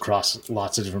sure it's across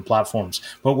lots of different platforms.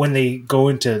 But when they go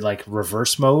into like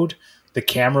reverse mode, the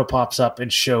camera pops up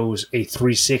and shows a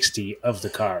 360 of the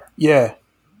car. Yeah.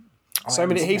 So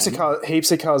many heaps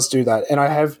of cars do that. And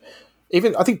I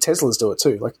think Teslas do it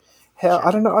too. Like how,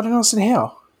 I don't understand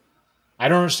how. I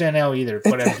don't understand how either,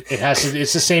 but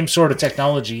it's the same sort of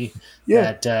technology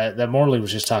that Morley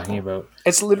was just talking about.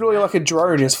 It's literally like a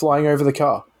drone is flying over the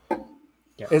car.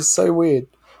 Yeah. It's so weird.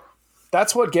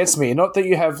 That's what gets me. Not that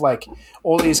you have like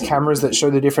all these cameras that show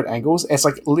the different angles. It's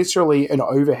like literally an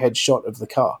overhead shot of the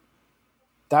car.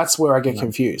 That's where I get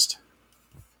confused.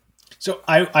 So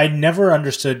I never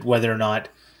understood whether or not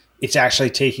it's actually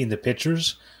taking the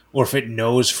pictures or if it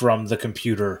knows from the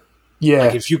computer. Yeah.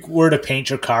 Like if you were to paint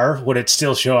your car, would it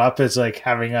still show up as like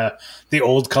having the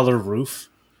old color roof?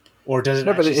 Or does it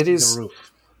actually see the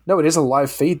roof? No, it is a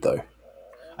live feed though.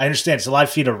 I understand. It's a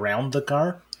live feed around the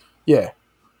car? Yeah.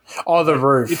 Oh, the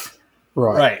roof.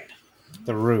 Right. Right.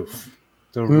 The roof.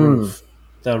 The roof.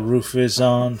 The roof is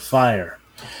on fire.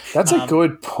 That's a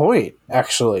good point,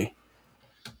 actually.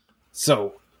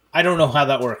 So, I don't know how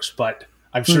that works, but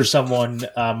I'm sure someone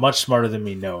much smarter than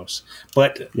me knows.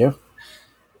 But, yeah.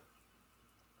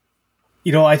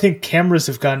 I think cameras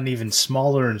have gotten even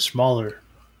smaller and smaller.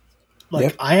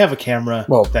 Like, I have a camera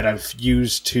that I've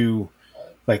used to,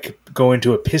 like, go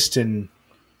into a piston,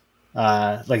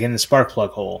 like, in the spark plug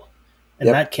hole. And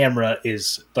that camera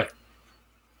is, like,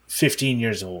 15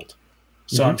 years old.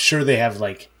 So I'm sure they have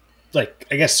like I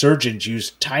guess surgeons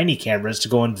use tiny cameras to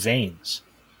go in veins.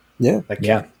 Yeah. Like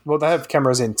Yeah. Well, they have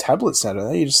cameras in tablets now,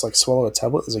 don't they? You just like swallow a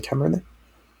tablet. There's a camera in there.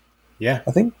 yeah,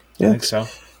 I think. I Yeah. think so.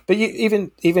 But you,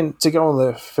 even to go on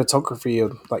the photography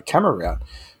or like camera route,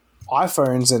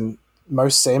 iPhones and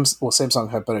most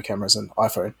Samsung have better cameras than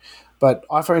iPhone, but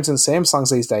iPhones and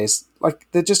Samsungs these days, like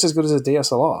they're just as good as a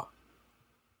DSLR.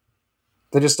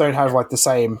 They just don't have like the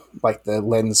same like the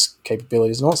lens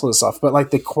capabilities and all sort of stuff, but like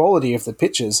the quality of the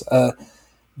pictures are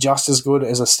just as good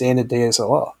as a standard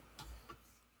DSLR.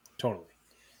 Totally.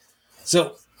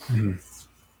 So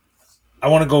I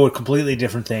want to go a completely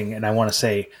different thing, and I want to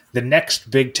say the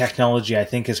next big technology I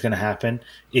think is going to happen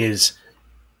is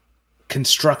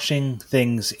constructing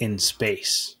things in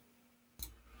space.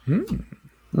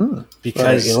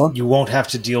 Because Elon. you won't have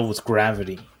to deal with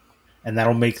gravity, and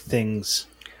that'll make things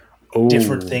Oh.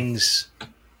 different things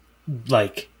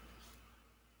like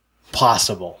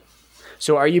possible.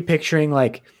 So are you picturing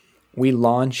like we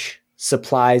launch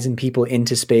supplies and people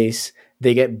into space,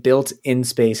 they get built in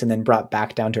space and then brought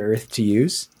back down to Earth to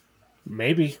use?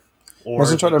 Maybe. Or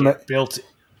Wasn't trying to get built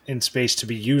in space to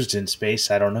be used in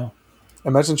space. I don't know.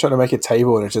 Imagine trying to make a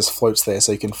table and it just floats there,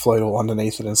 so you can float all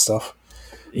underneath it and stuff.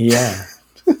 Yeah.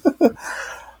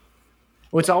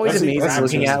 Well, it's always That's- amazing that's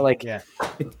looking at like Yeah.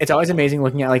 it's always amazing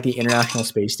looking at like the International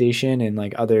Space Station and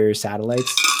like other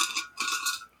satellites,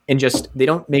 and just they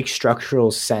don't make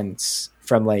structural sense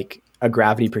from like a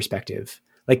gravity perspective.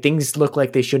 Like things look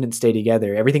like they shouldn't stay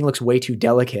together. Everything looks way too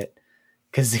delicate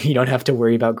because you don't have to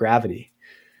worry about gravity.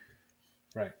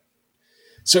 Right.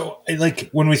 So, like,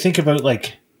 when we think about,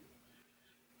 like,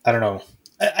 I don't know.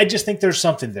 I just think there's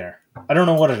something there. I don't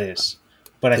know what it is,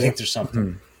 but I think there's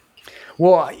something.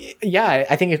 Well, yeah,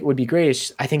 I think it would be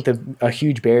great. I think a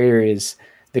huge barrier is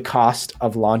the cost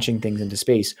of launching things into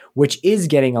space, which is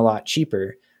getting a lot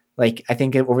cheaper. Like, I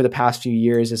think over the past few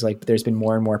years is like there's been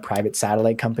more and more private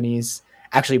satellite companies.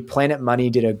 Actually, Planet Money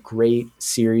did a great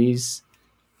series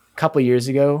a couple years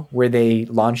ago where they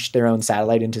launched their own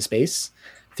satellite into space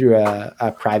through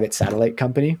a private satellite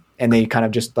company. And they kind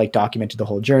of just like documented the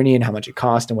whole journey and how much it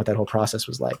cost and what that whole process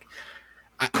was like.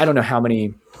 I don't know how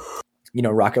many,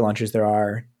 rocket launchers there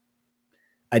are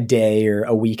a day or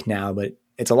a week now, but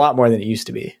it's a lot more than it used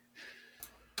to be.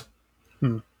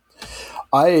 Saying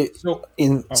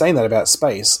that about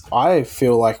space, I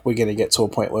feel like we're going to get to a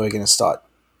point where we're going to start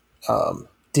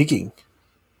digging,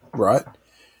 right?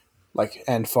 Like,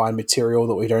 and find material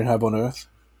that we don't have on Earth.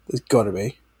 There's got to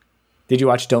be. Did you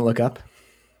watch Don't Look Up?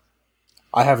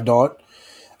 I have not,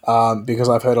 because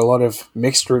I've heard a lot of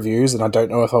mixed reviews, and I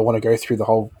don't know if I want to go through the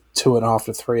whole 2.5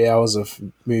 to 3 hours of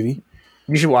movie.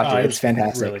 You should watch it. It's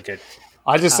fantastic. Really good.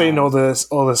 I just seen all the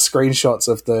screenshots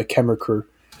of the camera crew.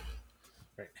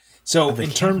 Right. So, in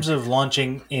terms of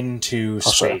launching into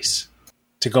space,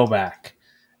 to go back,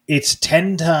 it's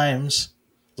 10 times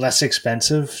less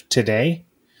expensive today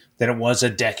than it was a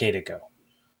decade ago.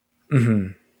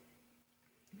 Mm-hmm.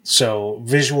 So,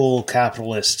 Visual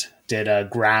Capitalist did a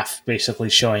graph basically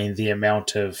showing the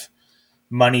amount of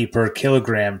money per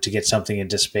kilogram to get something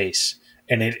into space.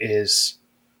 And it is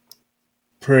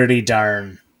pretty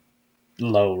darn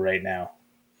low right now.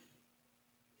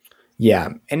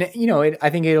 Yeah. And, I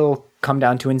think it'll come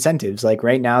down to incentives. Like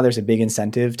right now, there's a big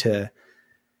incentive to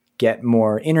get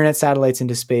more internet satellites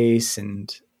into space.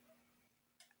 And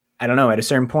I don't know, at a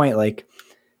certain point, like,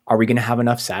 are we going to have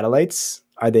enough satellites?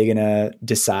 Are they going to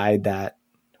decide that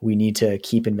we need to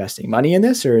keep investing money in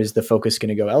this, or is the focus going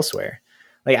to go elsewhere?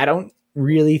 Like, I don't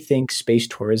really think space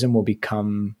tourism will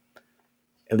become,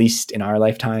 at least in our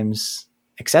lifetimes,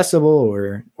 accessible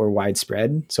or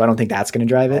widespread. So I don't think that's going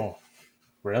to drive it. Oh,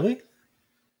 really?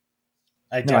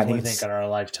 I definitely think in our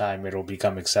lifetime it'll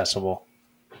become accessible.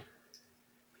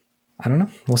 I don't know.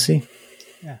 We'll see.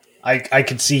 Yeah, I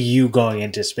could see you going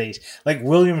into space. Like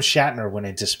William Shatner went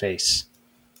into space,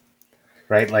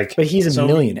 right? Like, but he's a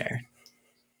millionaire.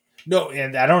 No,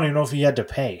 and I don't even know if he had to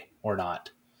pay or not.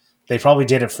 They probably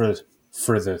did it for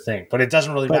the thing, but it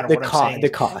doesn't really matter. What I'm saying, the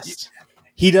cost.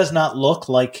 He does not look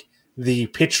like the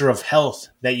picture of health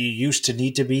that you used to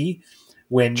need to be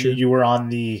when you were on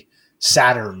the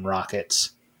Saturn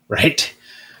rockets, right?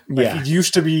 Like you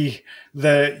used to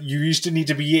need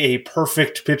to be a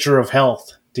perfect picture of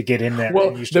health to get in there.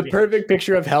 Well, the perfect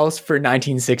picture of health for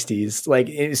 1960s, like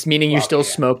it's meaning you still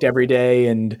smoked every day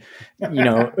and got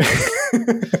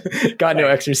no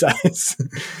exercise.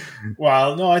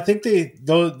 Well, no, I think the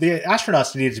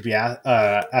astronauts needed to be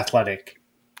athletic.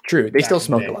 True, they still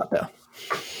smoked a lot though.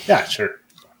 Yeah, sure,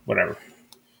 whatever.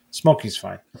 Smoking's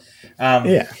fine.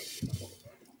 Yeah.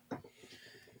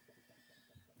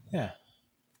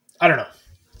 I don't know.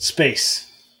 Space.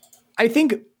 I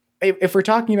think if we're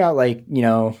talking about like,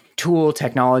 tool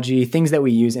technology, things that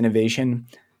we use, innovation,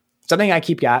 something I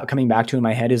keep coming back to in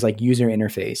my head is like user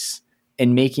interface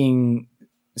and making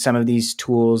some of these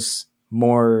tools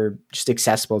more just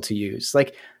accessible to use.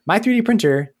 Like my 3D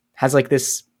printer has like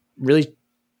this really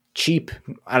cheap,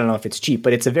 I don't know if it's cheap,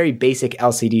 but it's a very basic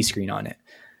LCD screen on it.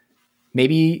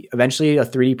 Maybe eventually a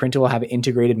 3D printer will have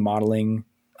integrated modeling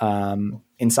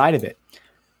inside of it.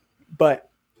 But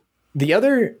the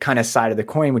other kind of side of the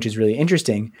coin, which is really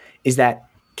interesting, is that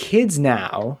kids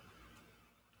now,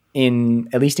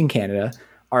 at least in Canada,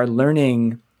 are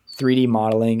learning 3D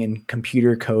modeling and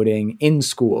computer coding in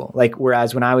school. Like,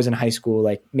 whereas when I was in high school,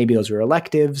 like maybe those were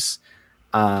electives.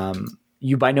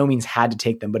 You by no means had to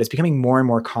take them, but it's becoming more and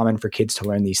more common for kids to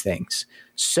learn these things.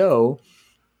 So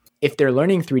if they're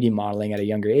learning 3D modeling at a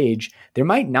younger age, there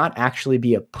might not actually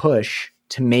be a push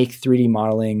to make 3D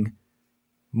modeling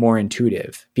more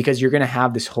intuitive, because you're going to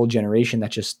have this whole generation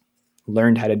that just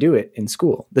learned how to do it in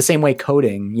school. The same way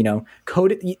coding,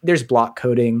 there's block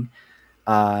coding,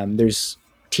 there's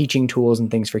teaching tools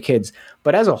and things for kids.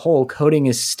 But as a whole, coding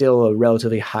is still a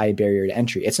relatively high barrier to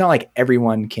entry. It's not like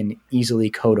everyone can easily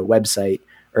code a website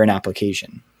or an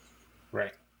application.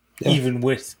 Right. Yeah. Even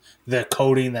with the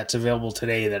coding that's available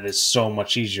today, that is so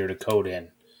much easier to code in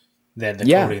than the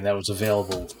coding that was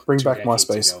available. Bring back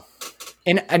MySpace. Ago.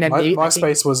 And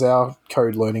MySpace was our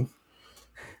code learning.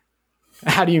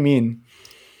 How do you mean?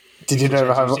 Did you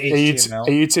never have? Are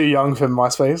you too young for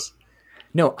MySpace?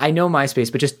 No, I know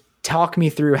MySpace, but just talk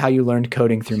me through how you learned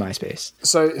coding through MySpace.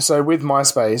 So with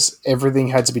MySpace, everything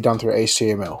had to be done through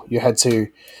HTML. You had to,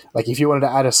 like, if you wanted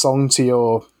to add a song to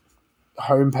your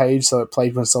homepage so it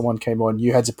played when someone came on,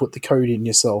 you had to put the code in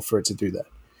yourself for it to do that.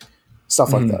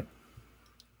 Stuff like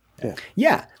that.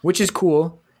 Yeah, which is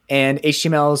cool. And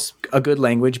HTML is a good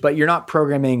language, but you're not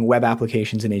programming web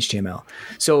applications in HTML.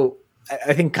 So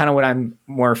I think kind of what I'm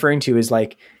more referring to is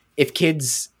like, if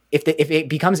it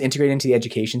becomes integrated into the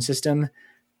education system,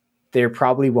 it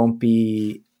probably won't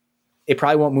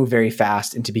move very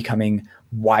fast into becoming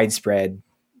widespread,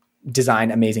 design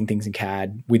amazing things in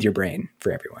CAD with your brain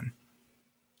for everyone.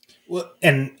 Well,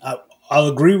 and I'll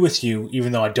agree with you,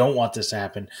 even though I don't want this to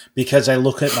happen, because I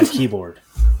look at my keyboard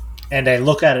and I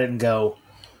look at it and go,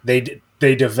 they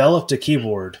developed a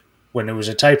keyboard when it was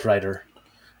a typewriter,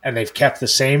 and they've kept the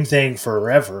same thing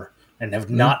forever and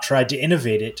have not tried to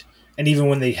innovate it. And even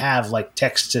when they have, like,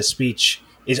 text to speech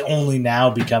is only now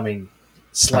becoming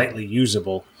slightly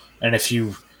usable. And if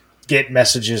you get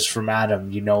messages from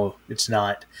Adam, it's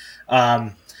not.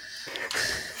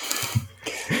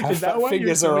 Is that why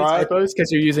you're doing typos?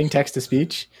 Because you're using text to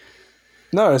speech?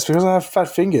 No, it's because I have fat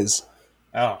fingers.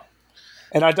 Oh.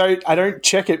 And I don't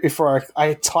check it before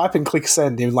I type and click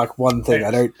send in like one thing.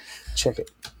 I don't check it.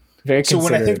 Very so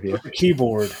when I think of you. about the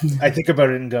keyboard, I think about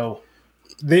it and go,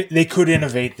 they could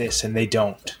innovate this, and they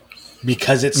don't,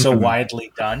 because it's so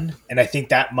widely done. And I think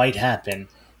that might happen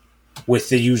with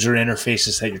the user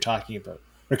interfaces that you're talking about,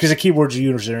 because a keyboard's a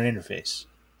user interface.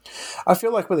 I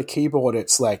feel like with a keyboard,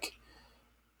 it's like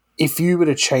if you were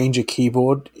to change a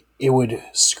keyboard, it would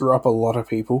screw up a lot of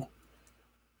people.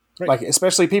 Right. Like,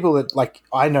 especially people that, like,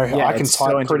 I know I can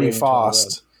type pretty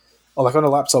fast. Or like on a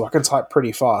laptop, I can type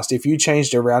pretty fast. If you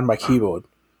changed around my keyboard,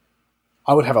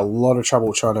 I would have a lot of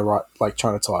trouble trying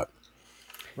to type.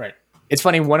 Right. It's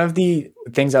funny. One of the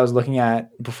things I was looking at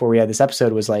before we had this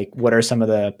episode was like, what are some of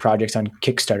the projects on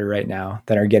Kickstarter right now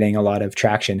that are getting a lot of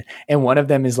traction? And one of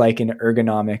them is like an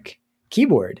ergonomic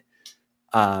keyboard.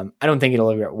 I don't think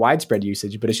it'll get widespread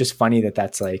usage, but it's just funny that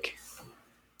that's like,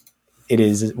 it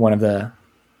is one of the.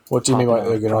 What do you mean by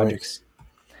ergonomic? Projects.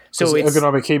 So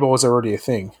ergonomic keyboards are already a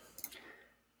thing.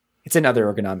 It's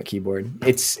another ergonomic keyboard.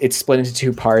 It's split into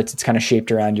two parts. It's kind of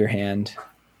shaped around your hand.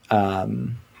 Yeah,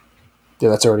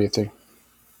 that's already a thing.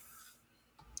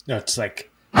 No, it's like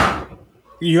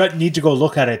you need to go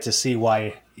look at it to see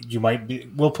why you might be.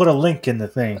 We'll put a link in the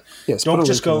thing. Yes, don't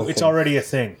just go. It's already a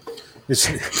thing.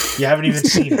 You haven't even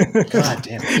seen it. God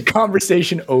damn it.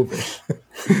 Conversation over.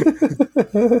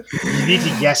 You need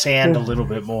to yes and a little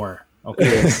bit more.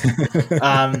 Okay.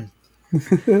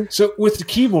 So with the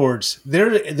keyboards,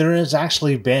 there has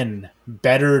actually been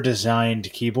better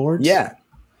designed keyboards. Yeah.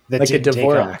 That like a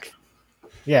Dvorak.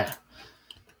 Yeah.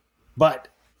 But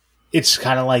it's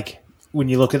kind of like when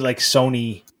you look at like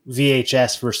Sony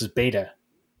VHS versus Beta.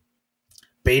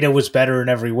 Beta was better in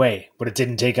every way, but it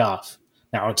didn't take off.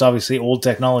 Now, it's obviously old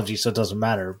technology, so it doesn't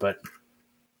matter, but...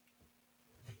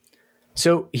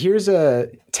 So here's a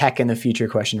tech in the future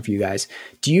question for you guys.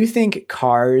 Do you think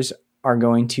cars are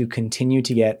going to continue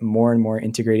to get more and more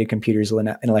integrated computers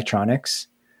and electronics?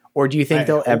 Or do you think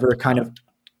they'll ever kind of...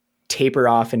 taper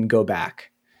off and go back.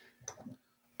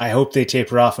 I hope they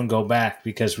taper off and go back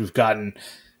because the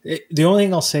only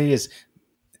thing I'll say is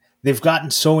they've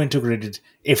gotten so integrated.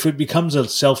 If it becomes a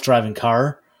self-driving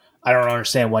car, I don't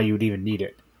understand why you would even need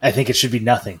it. I think it should be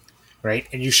nothing, right?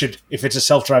 And you should, if it's a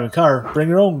self-driving car, bring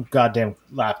your own goddamn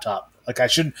laptop. Like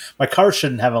my car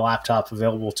shouldn't have a laptop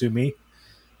available to me,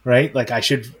 right? Like I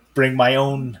should bring my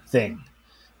own thing.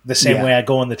 The same way I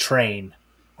go on the train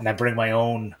and I bring my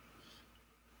own,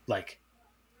 like,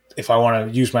 if I want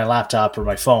to use my laptop or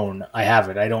my phone, I have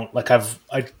it. I don't like I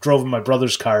drove in my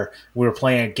brother's car. We were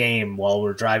playing a game while we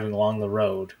were driving along the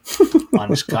road on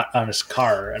his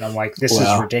car, and I'm like, this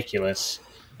is ridiculous.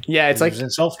 Yeah, it's like in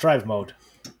self-drive mode.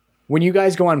 When you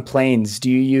guys go on planes,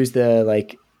 do you use the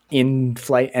like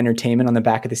in-flight entertainment on the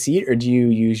back of the seat, or do you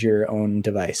use your own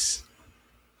device?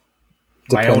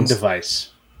 My own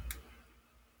device.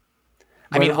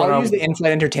 I mean, I'll use the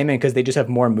in-flight entertainment because they just have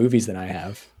more movies than I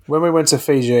have. When we went to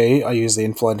Fiji, I used the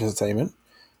in-flight entertainment.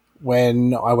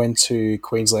 When I went to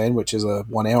Queensland, which is a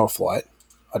 1 hour flight,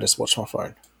 I just watched my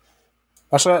phone.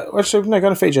 Actually, no,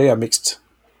 going to Fiji, I mixed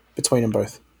between them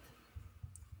both.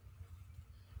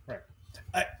 Right.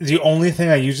 The only thing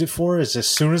I use it for is as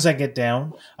soon as I get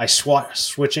down, I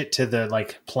switch it to the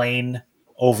like plane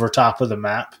over top of the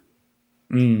map.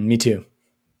 Me too.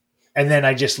 And then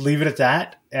I just leave it at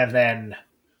that, and then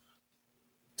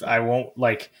I won't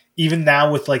like. Even now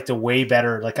with like the way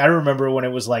better, like I remember when it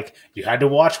was like you had to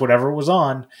watch whatever was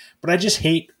on, but I just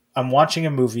hate. I'm watching a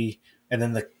movie and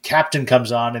then the captain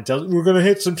comes on and tells we're going to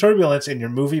hit some turbulence, and your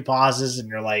movie pauses, and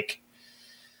you're like,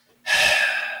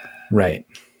 right.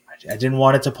 I didn't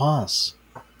want it to pause.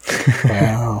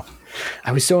 Wow.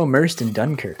 I was so immersed in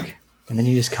Dunkirk, and then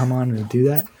you just come on and do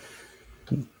that.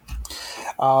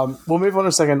 We'll move on in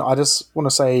a second. I just want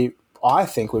to say, I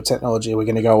think with technology, we're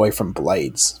going to go away from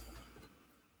blades.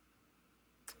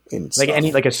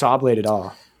 Like a saw blade at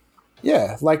all.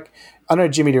 Yeah, like I know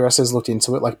Jimmy DeRessa's looked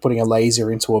into it, like putting a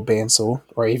laser into a bandsaw,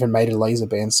 or even made a laser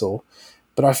bandsaw.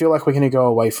 But I feel like we're going to go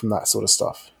away from that sort of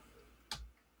stuff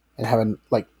and having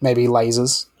like maybe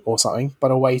lasers or something,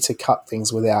 but a way to cut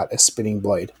things without a spinning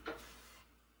blade.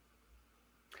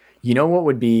 You know what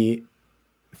would be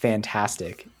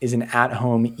fantastic is an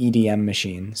at-home EDM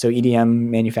machine. So EDM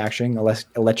manufacturing,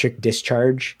 electric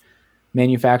discharge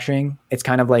manufacturing. It's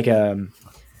kind of like a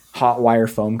hot wire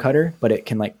foam cutter, but it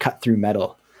can like cut through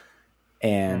metal.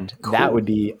 And cool. That would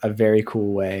be a very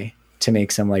cool way to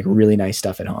make some like really nice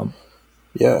stuff at home.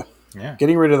 Yeah.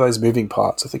 Getting rid of those moving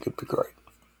parts, I think would be great.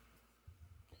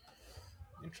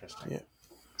 Interesting. Yeah.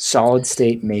 Solid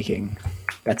state making.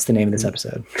 That's the name of this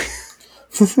episode.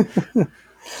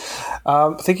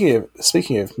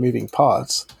 Speaking of moving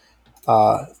parts,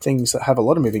 things that have a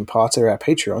lot of moving parts are our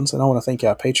Patreons, and I want to thank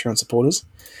our Patreon supporters.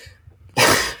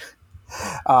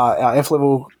 Our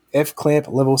F-Clamp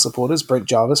level supporters, Brent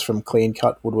Jarvis from Clean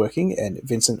Cut Woodworking and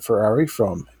Vincent Ferrari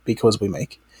from Because We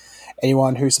Make.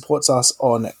 Anyone who supports us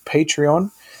on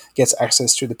Patreon gets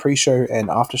access to the pre-show and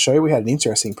after-show. We had an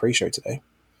interesting pre-show today.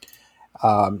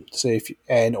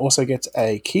 And also gets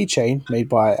a keychain made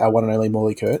by our one and only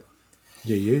Morley Kurt.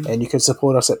 Yeah. And you can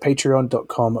support us at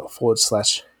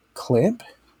patreon.com/clamp.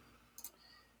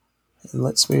 And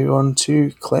let's move on to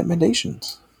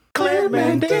Clampmendations.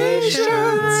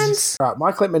 Clampmendations! Right,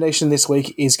 my Clampmendation this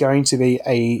week is going to be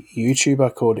a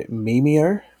YouTuber called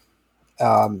Mimeo.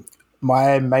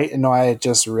 My mate and I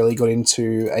just really got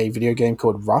into a video game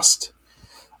called Rust,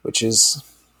 which is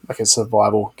like a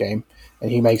survival game, and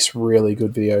he makes really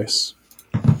good videos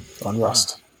on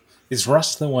Rust. Is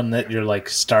Rust the one that you're like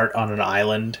start on an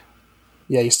island?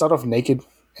 Yeah, you start off naked,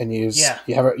 and you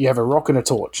have a rock and a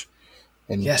torch.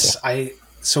 And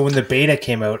so when the beta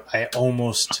came out, I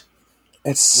almost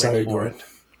it's so good.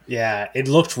 Yeah, it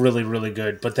looked really, really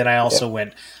good. But then I also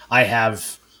went, I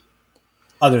have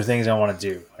other things I want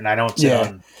to do, and I don't sit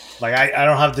on like I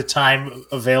don't have the time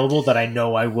available that I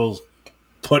know I will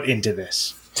put into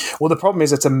this. Well, the problem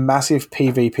is it's a massive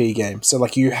PvP game, so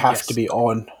like you have to be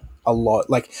on a lot,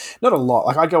 like not a lot.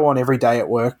 Like I go on every day at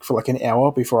work for like an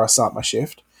hour before I start my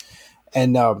shift,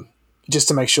 and just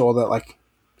to make sure that like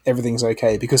everything's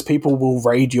okay, because people will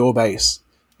raid your base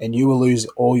and you will lose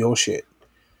all your shit.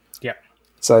 Yeah.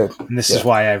 So and this is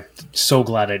why I'm so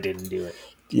glad I didn't do it.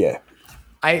 Yeah.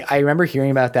 I remember hearing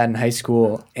about that in high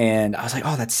school, and I was like,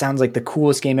 oh, that sounds like the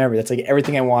coolest game ever. That's like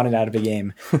everything I wanted out of a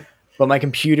game. But my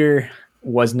computer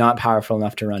was not powerful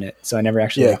enough to run it, so I never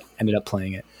actually ended up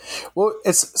playing it. Well,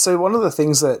 so one of the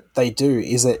things that they do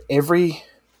is that every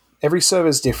server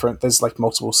is different. There's like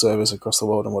multiple servers across the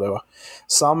world and whatever.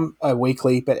 Some are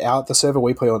weekly, but the server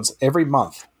we play on, every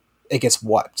month it gets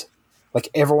wiped. Like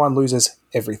everyone loses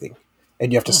everything.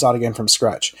 and you have to start again from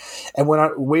scratch. And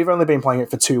we've only been playing it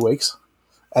for 2 weeks,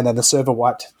 and then the server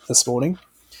wiped this morning.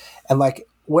 And like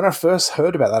when I first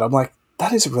heard about that, I'm like,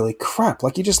 that is really crap.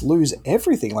 Like you just lose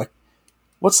everything. Like,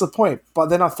 what's the point? But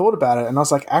then I thought about it, and I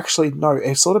was like, actually, no.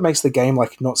 It sort of makes the game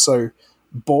like not so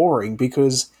boring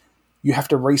because you have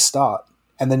to restart,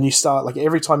 and then you start like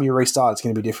every time you restart, it's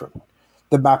going to be different.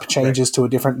 The map changes to a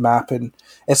different map, and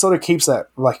it sort of keeps that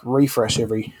like refresh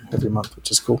every month, which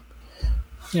is cool.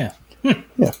 Yeah.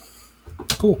 Yeah.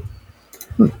 Cool.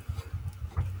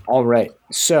 All right.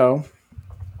 So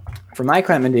for my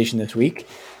recommendation this week,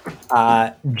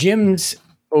 gyms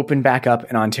opened back up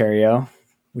in Ontario,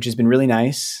 which has been really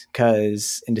nice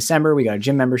because in December we got a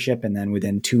gym membership, and then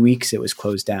within 2 weeks it was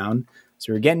closed down.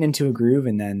 So we're getting into a groove,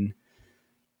 and then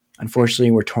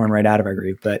unfortunately we're torn right out of our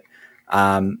groove. But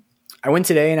I went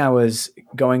today and I was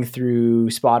going through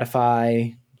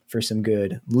Spotify for some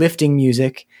good lifting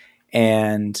music,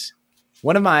 and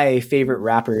one of my favorite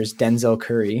rappers, Denzel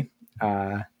Curry,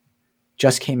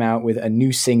 just came out with a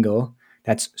new single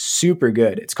that's super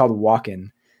good. It's called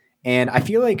Walkin'. And I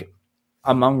feel like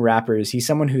among rappers, he's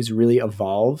someone who's really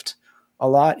evolved a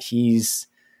lot. He's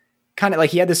kind of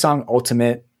like, he had the song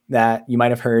Ultimate that you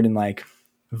might have heard in like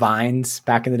Vines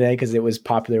back in the day, because it was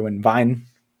popular when Vine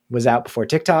was out before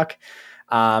TikTok.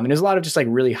 And there's a lot of just like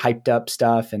really hyped up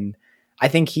stuff. And I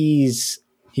think he's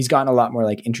gotten a lot more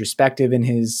like introspective in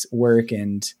his work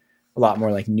and a lot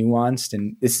more like nuanced.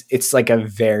 And it's like a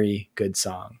very good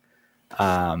song.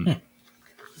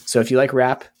 So if you like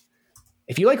rap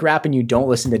and you don't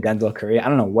listen to Denzel Curry, I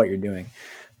don't know what you're doing,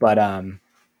 but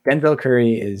Denzel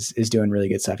Curry is doing really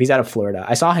good stuff. He's out of Florida.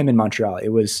 I saw him in Montreal. It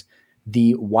was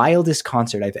the wildest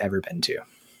concert I've ever been to.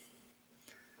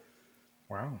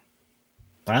 Wow,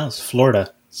 it's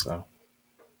Florida. So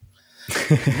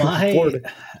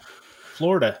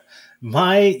Florida.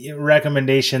 My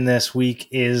recommendation this week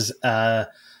is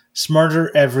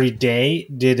Smarter Every Day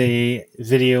did a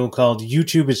video called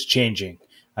YouTube is Changing.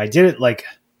 I did it like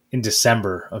in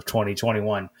December of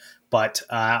 2021, but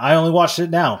I only watched it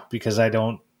now because I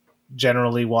don't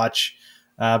generally watch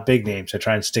big names. I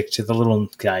try and stick to the little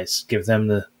guys, give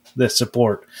them the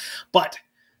support. But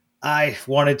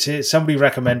somebody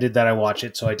recommended that I watch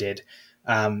it, so I did.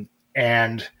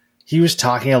 And he was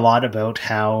talking a lot about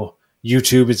how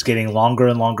YouTube is getting longer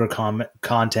and longer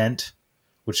content,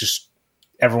 which is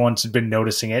everyone's been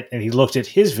noticing it. And he looked at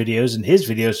his videos, and his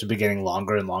videos have been getting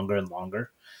longer and longer and longer.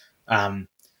 And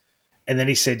then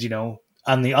he said,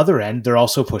 on the other end, they're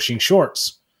also pushing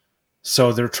shorts.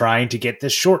 So they're trying to get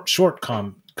this short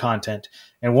content.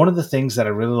 And one of the things that I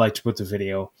really liked about the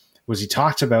video was he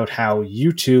talked about how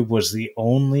YouTube was the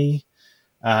only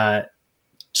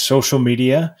social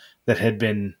media that had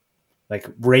been like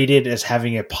rated as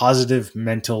having a positive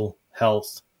mental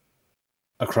health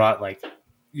across, like,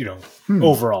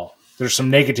 overall. There's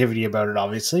some negativity about it,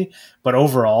 obviously, but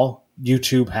overall,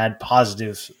 YouTube had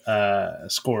positive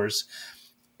scores.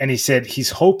 And he said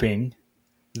he's hoping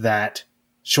that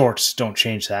shorts don't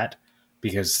change that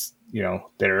because,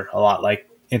 they're a lot like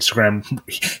Instagram.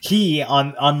 He,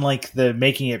 unlike the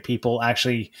Making It people,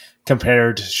 actually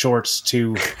compared shorts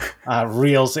to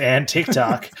Reels and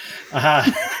TikTok.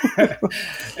 And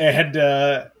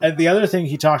the other thing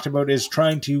he talked about is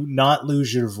trying to not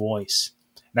lose your voice.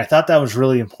 And I thought that was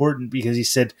really important because he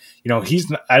said, he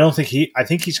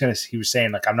was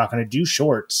saying, like, I'm not going to do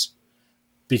shorts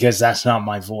because that's not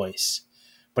my voice.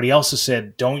 But he also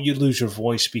said, don't you lose your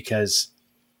voice because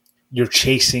you're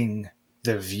chasing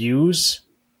the views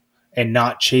and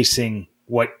not chasing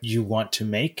what you want to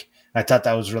make. I thought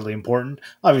that was really important.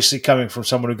 Obviously, coming from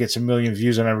someone who gets 1 million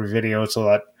views on every video, it's a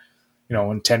lot,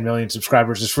 and 10 million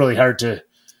subscribers, it's really hard to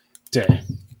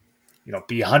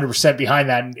be 100% behind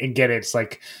that and get it. It's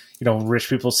like, rich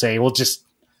people say, well, just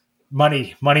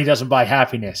money doesn't buy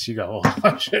happiness. You go, well,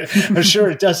 I'm sure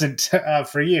it doesn't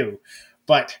for you.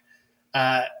 But,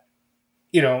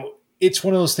 it's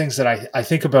one of those things that I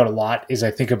think about a lot is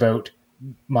I think about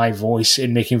my voice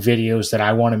in making videos that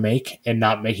I want to make and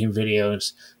not making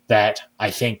videos that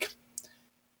I think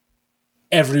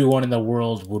everyone in the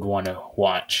world would want to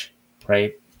watch,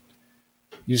 right?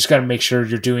 You just got to make sure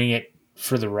you're doing it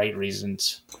for the right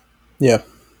reasons. Yeah.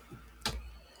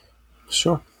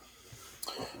 Sure.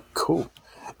 Cool.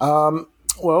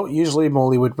 Well, usually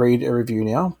Morley would read a review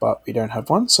now, but we don't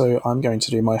have one, so I'm going to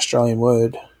do my Australian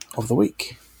word of the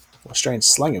week. Australian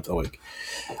slang of the week.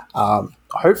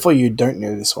 Hopefully you don't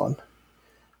know this one,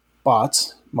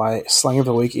 but my slang of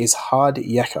the week is hard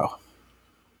yakker.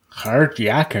 Hard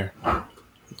yakker?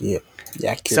 Yeah.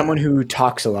 Yakker. Someone who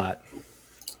talks a lot.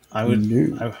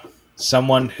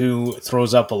 Someone who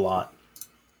throws up a lot.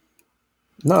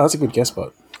 No, that's a good guess,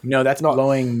 but No, that's Not-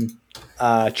 blowing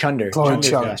chunder. Glowing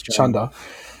Chunder's gas drum. Chunder.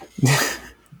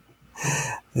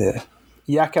 Yeah.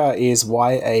 Yakka is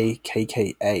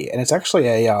YAKKA, and it's actually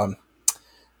a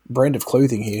brand of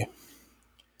clothing here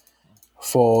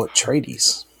for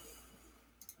tradies.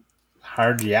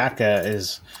 Hard Yakka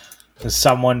is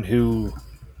someone who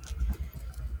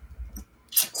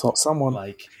It's not someone.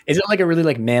 like Is it like a really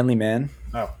like manly man?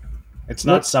 oh, it's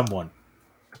not someone.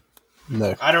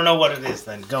 No, I don't know what it is.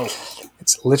 Then go.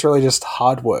 it's literally just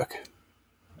hard work.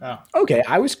 Oh, Okay,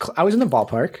 I was in the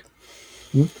ballpark.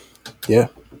 Yeah.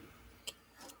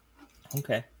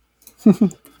 okay.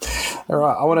 All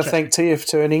right. I want to thank TF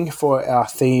Turning for our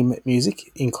theme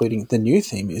music, including the new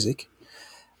theme music.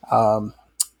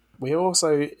 We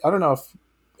also, I don't know if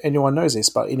anyone knows this,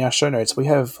 but in our show notes, we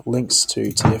have links to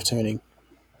TF Turning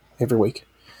every week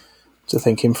to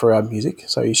thank him for our music.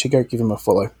 So you should go give him a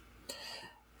follow.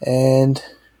 And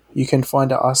you can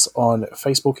find us on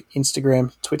Facebook,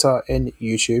 Instagram, Twitter, and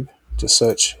YouTube. Just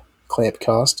search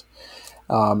Clampcast.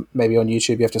 Maybe on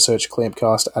YouTube you have to search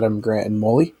Clampcast, Adam, Grant, and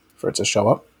Morley for it to show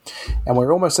up. And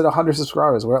we're almost at 100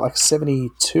 subscribers. We're at like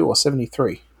 72 or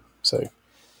 73. So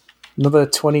another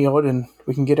 20 odd and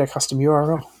we can get our custom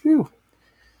URL. Phew.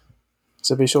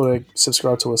 So be sure to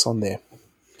subscribe to us on there.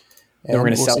 And Then we're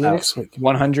going to we'll sell see you out next week.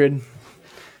 100.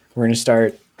 We're going to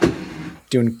start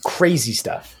doing crazy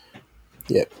stuff.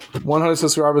 Yeah. 100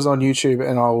 subscribers on YouTube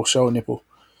and I will show a nipple.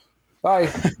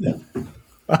 Bye.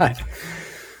 Bye.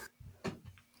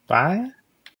 Bye.